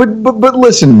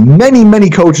listen, many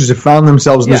coaches have found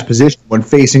themselves in this position when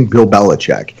facing Bill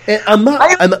Belichick. And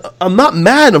I'm not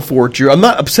mad at him for it, Drew. I'm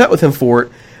not upset with him for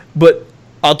it. But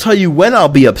I'll tell you when I'll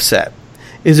be upset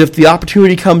is if the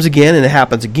opportunity comes again and it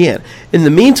happens again. In the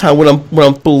meantime, what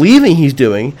I'm believing he's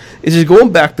doing is he's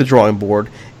going back to the drawing board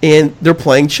and they're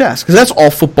playing chess, because that's all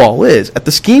football is. At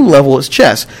the scheme level, it's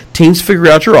chess. Teams figure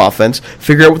out your offense,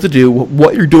 figure out what to do,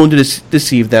 what you're doing to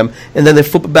deceive them, and then they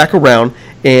flip it back around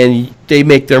and they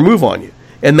make their move on you.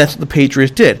 And that's what the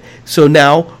Patriots did. So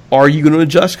now, are you going to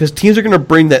adjust? Because teams are going to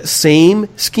bring that same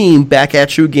scheme back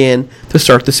at you again to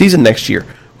start the season next year.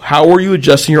 How are you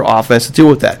adjusting your offense to deal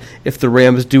with that? If the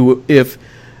Rams if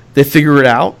they figure it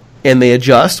out and they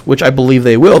adjust, which I believe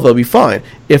they will, they'll be fine.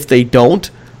 If they don't,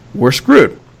 we're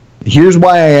screwed. Here's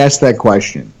why I asked that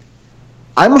question.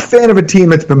 I'm a fan of a team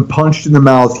that's been punched in the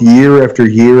mouth year after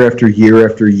year after year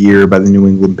after year by the New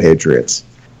England Patriots.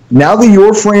 Now that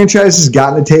your franchise has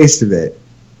gotten a taste of it,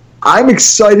 I'm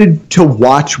excited to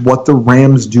watch what the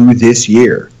Rams do this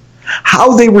year.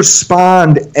 How they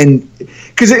respond, and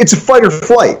because it's a fight or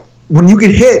flight. When you get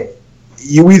hit,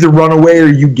 you either run away or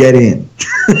you get in.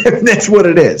 That's what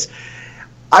it is.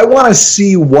 I want to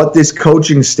see what this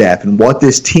coaching staff and what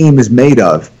this team is made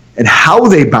of and how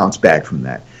they bounce back from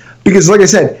that. Because, like I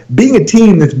said, being a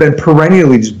team that's been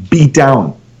perennially just beat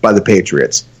down by the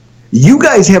Patriots, you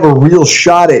guys have a real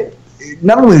shot at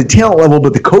not only the talent level,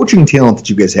 but the coaching talent that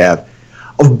you guys have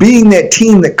of being that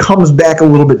team that comes back a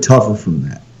little bit tougher from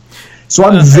that. So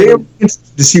I'm very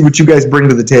interested to see what you guys bring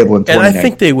to the table in 2019. And I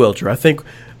think they will, Drew. I think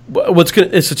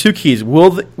it's the two keys.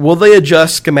 Will they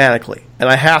adjust schematically? And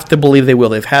I have to believe they will.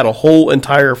 They've had a whole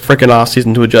entire freaking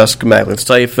offseason to adjust schematically. Let's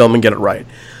tell you film and get it right.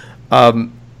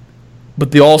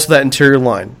 But also that interior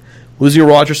line. Losing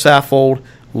Roger Saffold,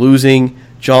 losing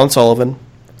John Sullivan.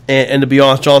 And to be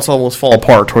honest, John Sullivan was falling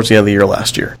apart towards the end of the year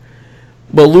last year.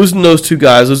 But losing those two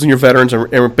guys, losing your veterans,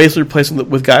 and basically replacing them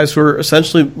with guys who are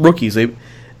essentially rookies.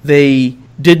 They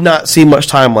did not see much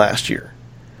time last year.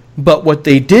 But what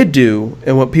they did do,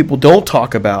 and what people don't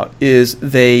talk about, is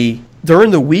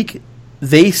during the week,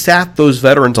 they sat those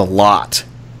veterans a lot.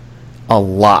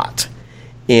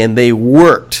 And they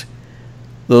worked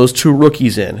those two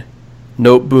rookies in,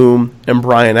 Note Boom and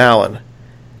Brian Allen,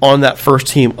 on that first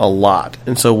team a lot.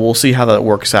 And so we'll see how that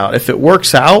works out. If it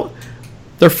works out,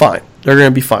 they're fine. They're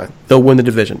going to be fine. They'll win the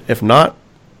division. If not,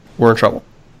 we're in trouble.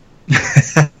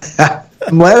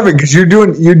 I'm laughing because you're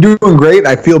doing great.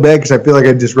 I feel bad because I feel like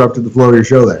I disrupted the flow of your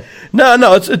show there.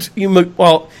 No,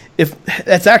 if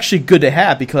that's actually good to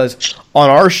have, because on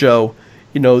our show,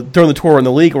 during the tour in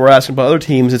the league, we're asking about other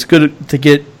teams. It's good to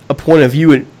get a point of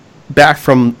view back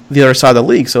from the other side of the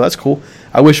league, so that's cool.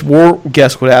 I wish more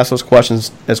guests would ask those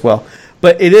questions as well.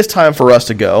 But it is time for us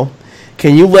to go.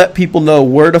 Can you let people know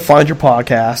where to find your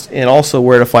podcast and also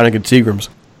where to find a good Seagrams?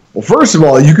 Well, first of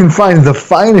all, you can find the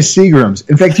finest Seagrams.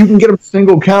 In fact, you can get them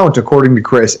single count, according to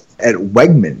Chris, at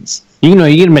Wegmans. You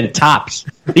get them at Tops.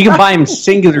 You can buy them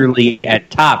singularly at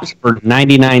Tops for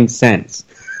 99 cents.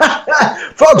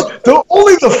 Folks,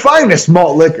 only the finest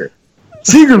malt liquor.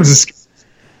 Seagrams is...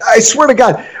 I swear to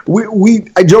God,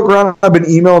 I joke around. I've been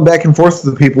emailing back and forth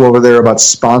with the people over there about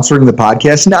sponsoring the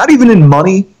podcast. Not even in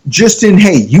money, just in,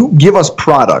 hey, you give us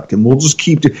product, and we'll just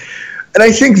keep doing. And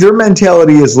I think their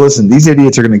mentality is, listen, these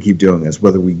idiots are going to keep doing this,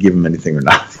 whether we give them anything or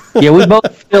not. Yeah, we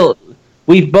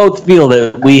both feel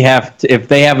that we have to, if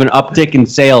they have an uptick in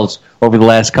sales over the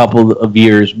last couple of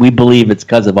years, we believe it's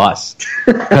because of us.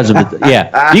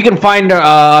 Yeah, you can find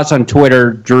us on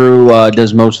Twitter. Drew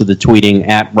does most of the tweeting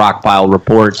at Rockpile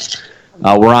Reports.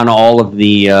 We're on all of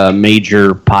the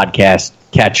major podcast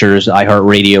catchers: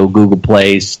 iHeartRadio, Google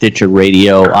Play, Stitcher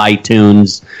Radio,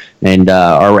 iTunes, and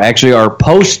our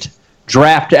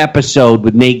post-draft episode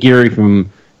with Nate Geary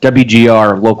from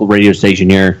WGR, local radio station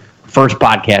here. First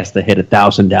podcast to hit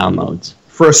 1,000 downloads.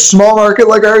 For a small market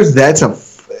like ours,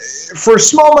 for a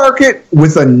small market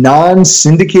with a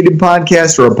non-syndicated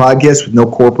podcast or a podcast with no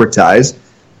corporate ties,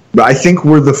 I think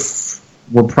we're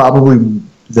probably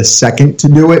the second to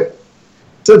do it.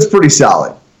 So it's pretty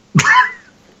solid.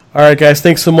 All right, guys,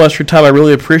 thanks so much for your time. I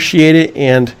really appreciate it,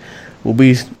 and we'll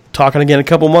be talking again in a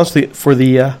couple months for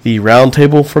the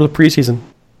roundtable for the preseason.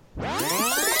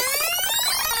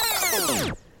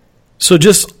 So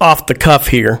just off the cuff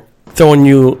here, throwing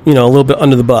you a little bit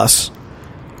under the bus.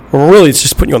 Well, really, it's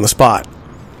just putting you on the spot.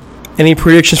 Any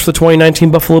predictions for the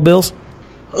 2019 Buffalo Bills?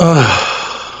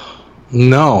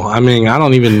 No. I mean, I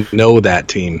don't even know that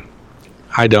team.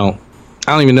 I don't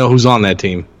even know who's on that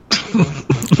team.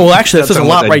 Well, actually, that says a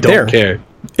lot right there. Care.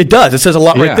 It does. It says a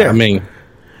lot right there.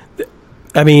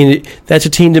 I mean, that's a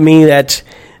team to me that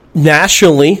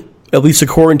nationally, at least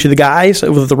according to the guys,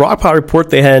 with the Rockpile Report,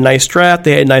 they had a nice draft,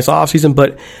 they had a nice offseason,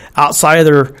 but outside of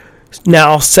their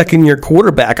now second-year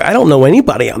quarterback, I don't know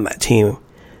anybody on that team.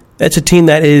 That's a team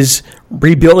that is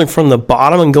rebuilding from the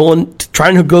bottom and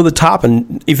trying to go to the top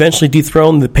and eventually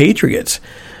dethrone the Patriots.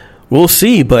 We'll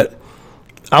see, but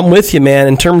I'm with you, man,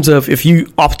 in terms of if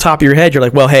you, off the top of your head, you're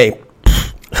like, well, hey,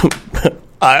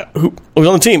 who's on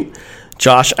the team?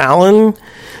 Josh Allen?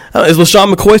 Is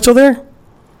LaShawn McCoy still there?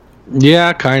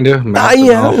 Yeah, kind of.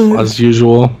 As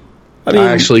usual. I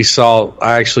actually saw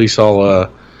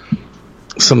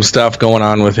some stuff going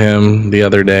on with him the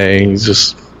other day.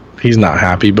 He's not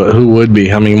happy, but who would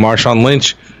be? I mean, Marshawn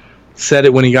Lynch said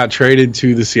it when he got traded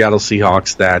to the Seattle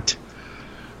Seahawks that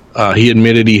he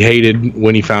admitted he hated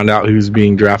when he found out he was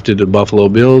being drafted to Buffalo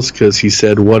Bills because he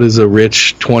said, what is a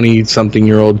rich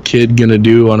 20-something-year-old kid going to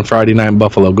do on a Friday night in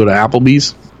Buffalo? Go to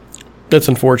Applebee's? That's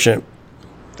unfortunate.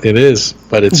 It is,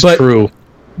 but it's true.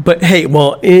 But, hey,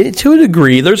 well, to a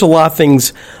degree, there's a lot of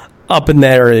things up in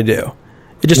that area to do.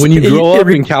 When you grow up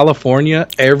in California,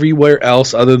 everywhere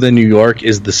else other than New York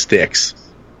is the sticks.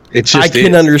 I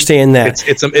can understand that.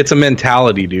 It's a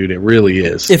mentality, dude. It really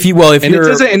is.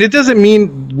 It doesn't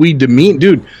mean we demean,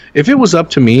 dude. If it was up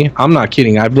to me, I'm not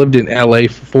kidding. I've lived in LA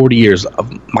for 40 years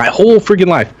of my whole freaking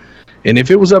life, and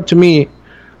if it was up to me,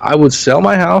 I would sell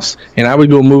my house and I would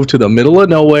go move to the middle of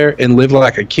nowhere and live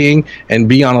like a king and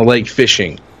be on a lake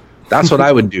fishing. That's what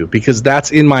I would do because that's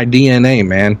in my DNA,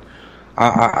 man.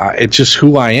 It's just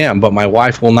who I am. But my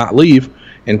wife will not leave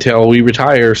until we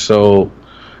retire, so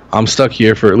I'm stuck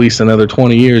here for at least another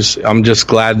 20 years. I'm just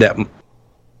glad that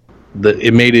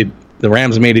the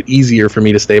Rams made it easier for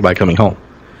me to stay by coming home.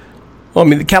 Well, I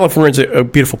mean, California's a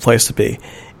beautiful place to be.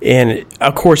 And,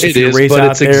 of course, if you're raised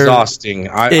out there... It's exhausting.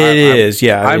 It is.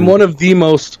 I'm one of the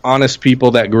most honest people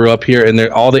that grew up here, and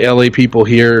all the LA people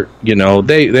here,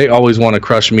 they always want to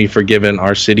crush me for giving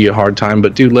our city a hard time.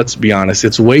 But, dude, let's be honest.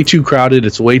 It's way too crowded.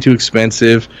 It's way too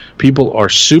expensive. People are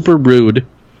super rude.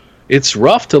 It's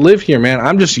rough to live here, man.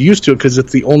 I'm just used to it because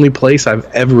it's the only place I've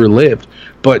ever lived.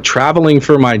 But traveling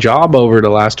for my job over the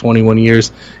last 21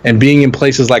 years and being in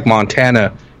places like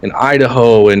Montana and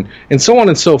Idaho and so on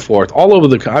and so forth, all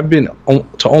over I've been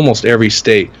to almost every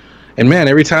state. And, man,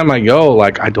 every time I go,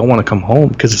 I don't want to come home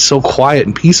because it's so quiet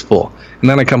and peaceful. And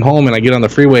then I come home and I get on the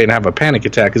freeway and have a panic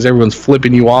attack because everyone's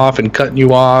flipping you off and cutting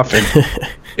you off. And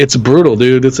it's brutal,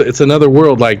 dude. It's another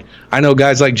world. I know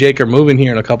guys like Jake are moving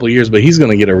here in a couple of years, but he's going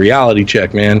to get a reality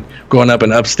check, man, growing up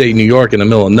in upstate New York in the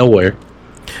middle of nowhere.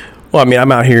 Well, I mean,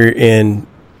 I'm out here in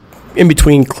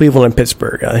between Cleveland and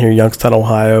Pittsburgh, out here in Youngstown,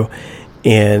 Ohio,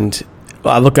 and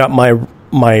I look out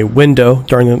my window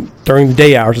during the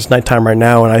day hours. It's nighttime right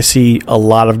now, and I see a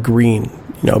lot of green.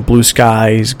 Blue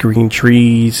skies, green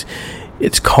trees.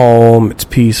 It's calm. It's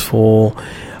peaceful.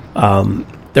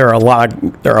 There are a lot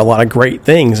of great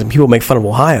things, and people make fun of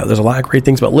Ohio. There's a lot of great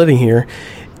things about living here.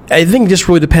 I think it just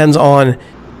really depends on,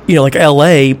 like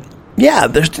LA. Yeah,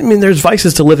 there's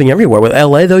vices to living everywhere. With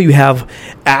LA, though, you have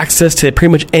access to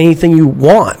pretty much anything you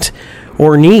want.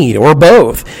 or need or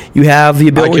both. You have the I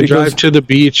ability could drive to the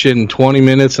beach in 20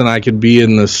 minutes, and I could be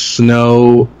in the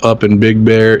snow up in Big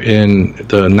Bear in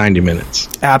the 90 minutes.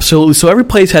 Absolutely. So every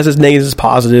place has its negatives and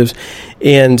positives.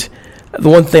 And the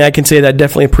one thing I can say that I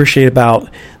definitely appreciate about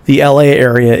the LA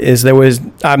area is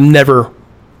I'm never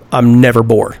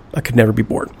bored. I could never be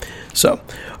bored. So,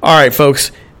 all right,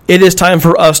 folks. It is time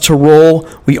for us to roll.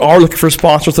 We are looking for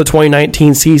sponsors for the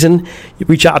 2019 season. You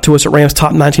reach out to us at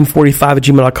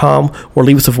ramstop1945@gmail.com or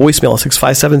leave us a voicemail at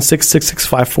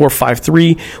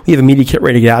 657-666-5453. We have a media kit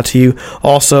ready to get out to you.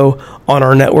 Also, on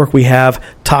our network, we have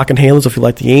Talkin' Halos if you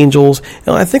like the Angels.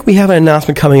 And I think we have an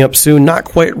announcement coming up soon. Not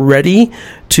quite ready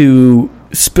to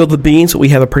spill the beans, but we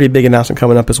have a pretty big announcement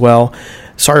coming up as well.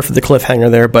 Sorry for the cliffhanger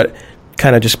there, but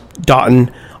kind of just dotting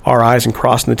our I's and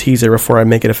crossing the T's there before I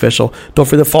make it official. Don't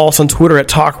forget to follow us on Twitter at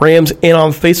Talk Rams and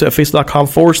on Facebook at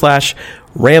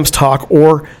facebook.com/Rams Talk,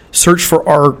 or search for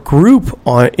our group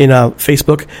in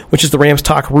Facebook, which is the Rams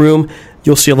Talk Room.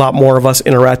 You'll see a lot more of us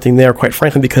interacting there, quite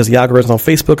frankly, because the algorithms on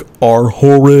Facebook are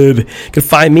horrid. You can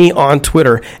find me on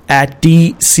Twitter at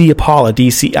DCAPALA,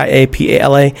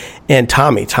 DCIAPALA, and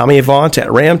Tommy Avant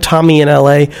at Ram Tommy in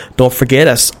LA. Don't forget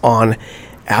us on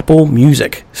Apple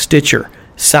Music, Stitcher,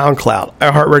 SoundCloud,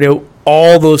 iHeartRadio,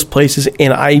 all those places,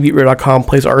 and IEBeatRadio.com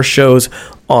plays our shows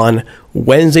on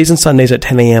Wednesdays and Sundays at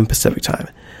 10 a.m. Pacific time.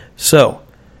 So,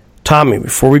 Tommy,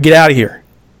 before we get out of here,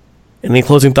 any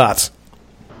closing thoughts?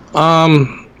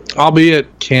 I'll be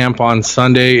at camp on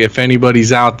Sunday. If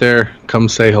anybody's out there, come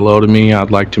say hello to me. I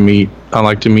like to meet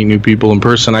new people in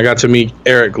person. I got to meet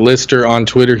Eric Lister on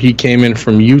Twitter. He came in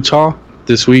from Utah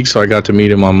this week, so I got to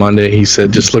meet him on Monday. He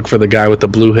said just look for the guy with the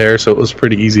blue hair, so it was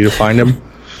pretty easy to find him.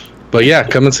 But yeah,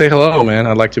 come and say hello, man.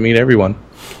 I'd like to meet everyone.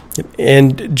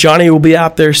 And Johnny will be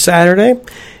out there Saturday.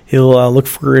 He'll look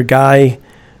for a guy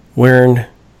wearing...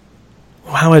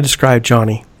 How do I describe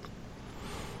Johnny?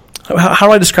 How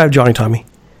do I describe Johnny, Tommy?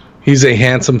 He's a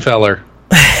handsome feller.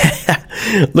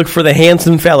 Look for the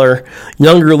handsome feller,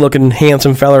 younger looking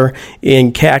handsome feller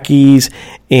in khakis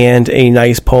and a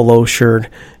nice polo shirt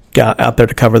out there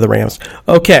to cover the Rams.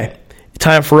 Okay,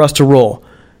 time for us to roll.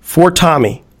 For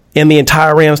Tommy and the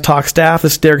entire Rams Talk staff,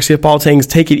 this is Derek Ciapolitans.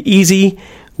 Take it easy.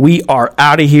 We are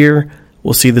out of here.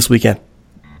 We'll see you this weekend.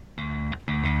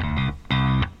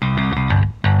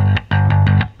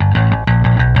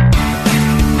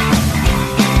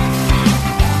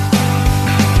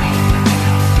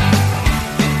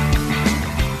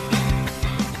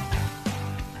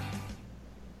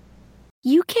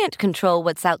 You can't control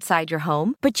what's outside your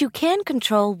home, but you can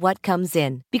control what comes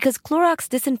in. Because Clorox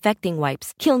disinfecting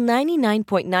wipes kill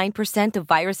 99.9% of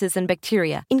viruses and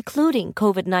bacteria, including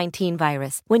COVID-19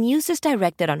 virus, when used as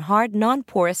directed on hard,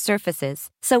 non-porous surfaces.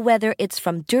 So whether it's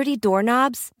from dirty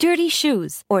doorknobs, dirty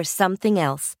shoes, or something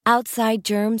else, outside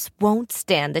germs won't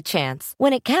stand a chance.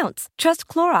 When it counts, trust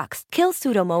Clorox. Kill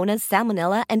Pseudomonas,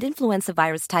 Salmonella, and influenza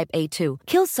virus type A2.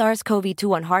 Kill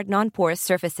SARS-CoV-2 on hard, non-porous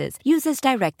surfaces. Use as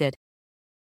directed.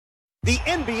 The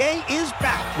NBA is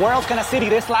back. Where else can a city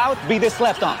this loud be this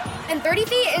slept on? And 30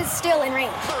 feet is still in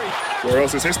range. Where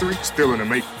else is history still in the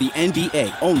making? The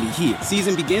NBA, only here.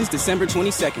 Season begins December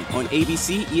 22nd on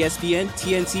ABC, ESPN,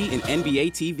 TNT, and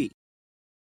NBA TV.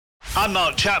 I'm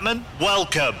Mark Chapman.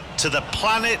 Welcome to the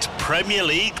Planet Premier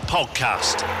League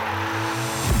podcast.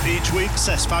 Each week,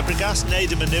 Cesc Fabregas,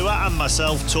 Nader Manua and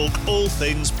myself talk all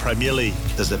things Premier League.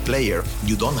 As a player,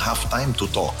 you don't have time to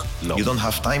talk. No. You don't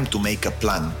have time to make a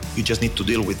plan. You just need to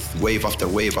deal with wave after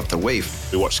wave after wave.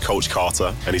 We watched Coach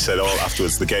Carter and he said,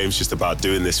 afterwards, the game's just about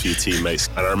doing this for your teammates.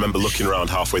 And I remember looking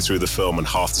around halfway through the film and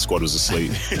half the squad was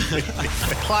asleep.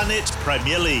 Planet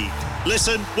Premier League.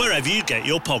 Listen wherever you get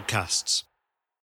your podcasts.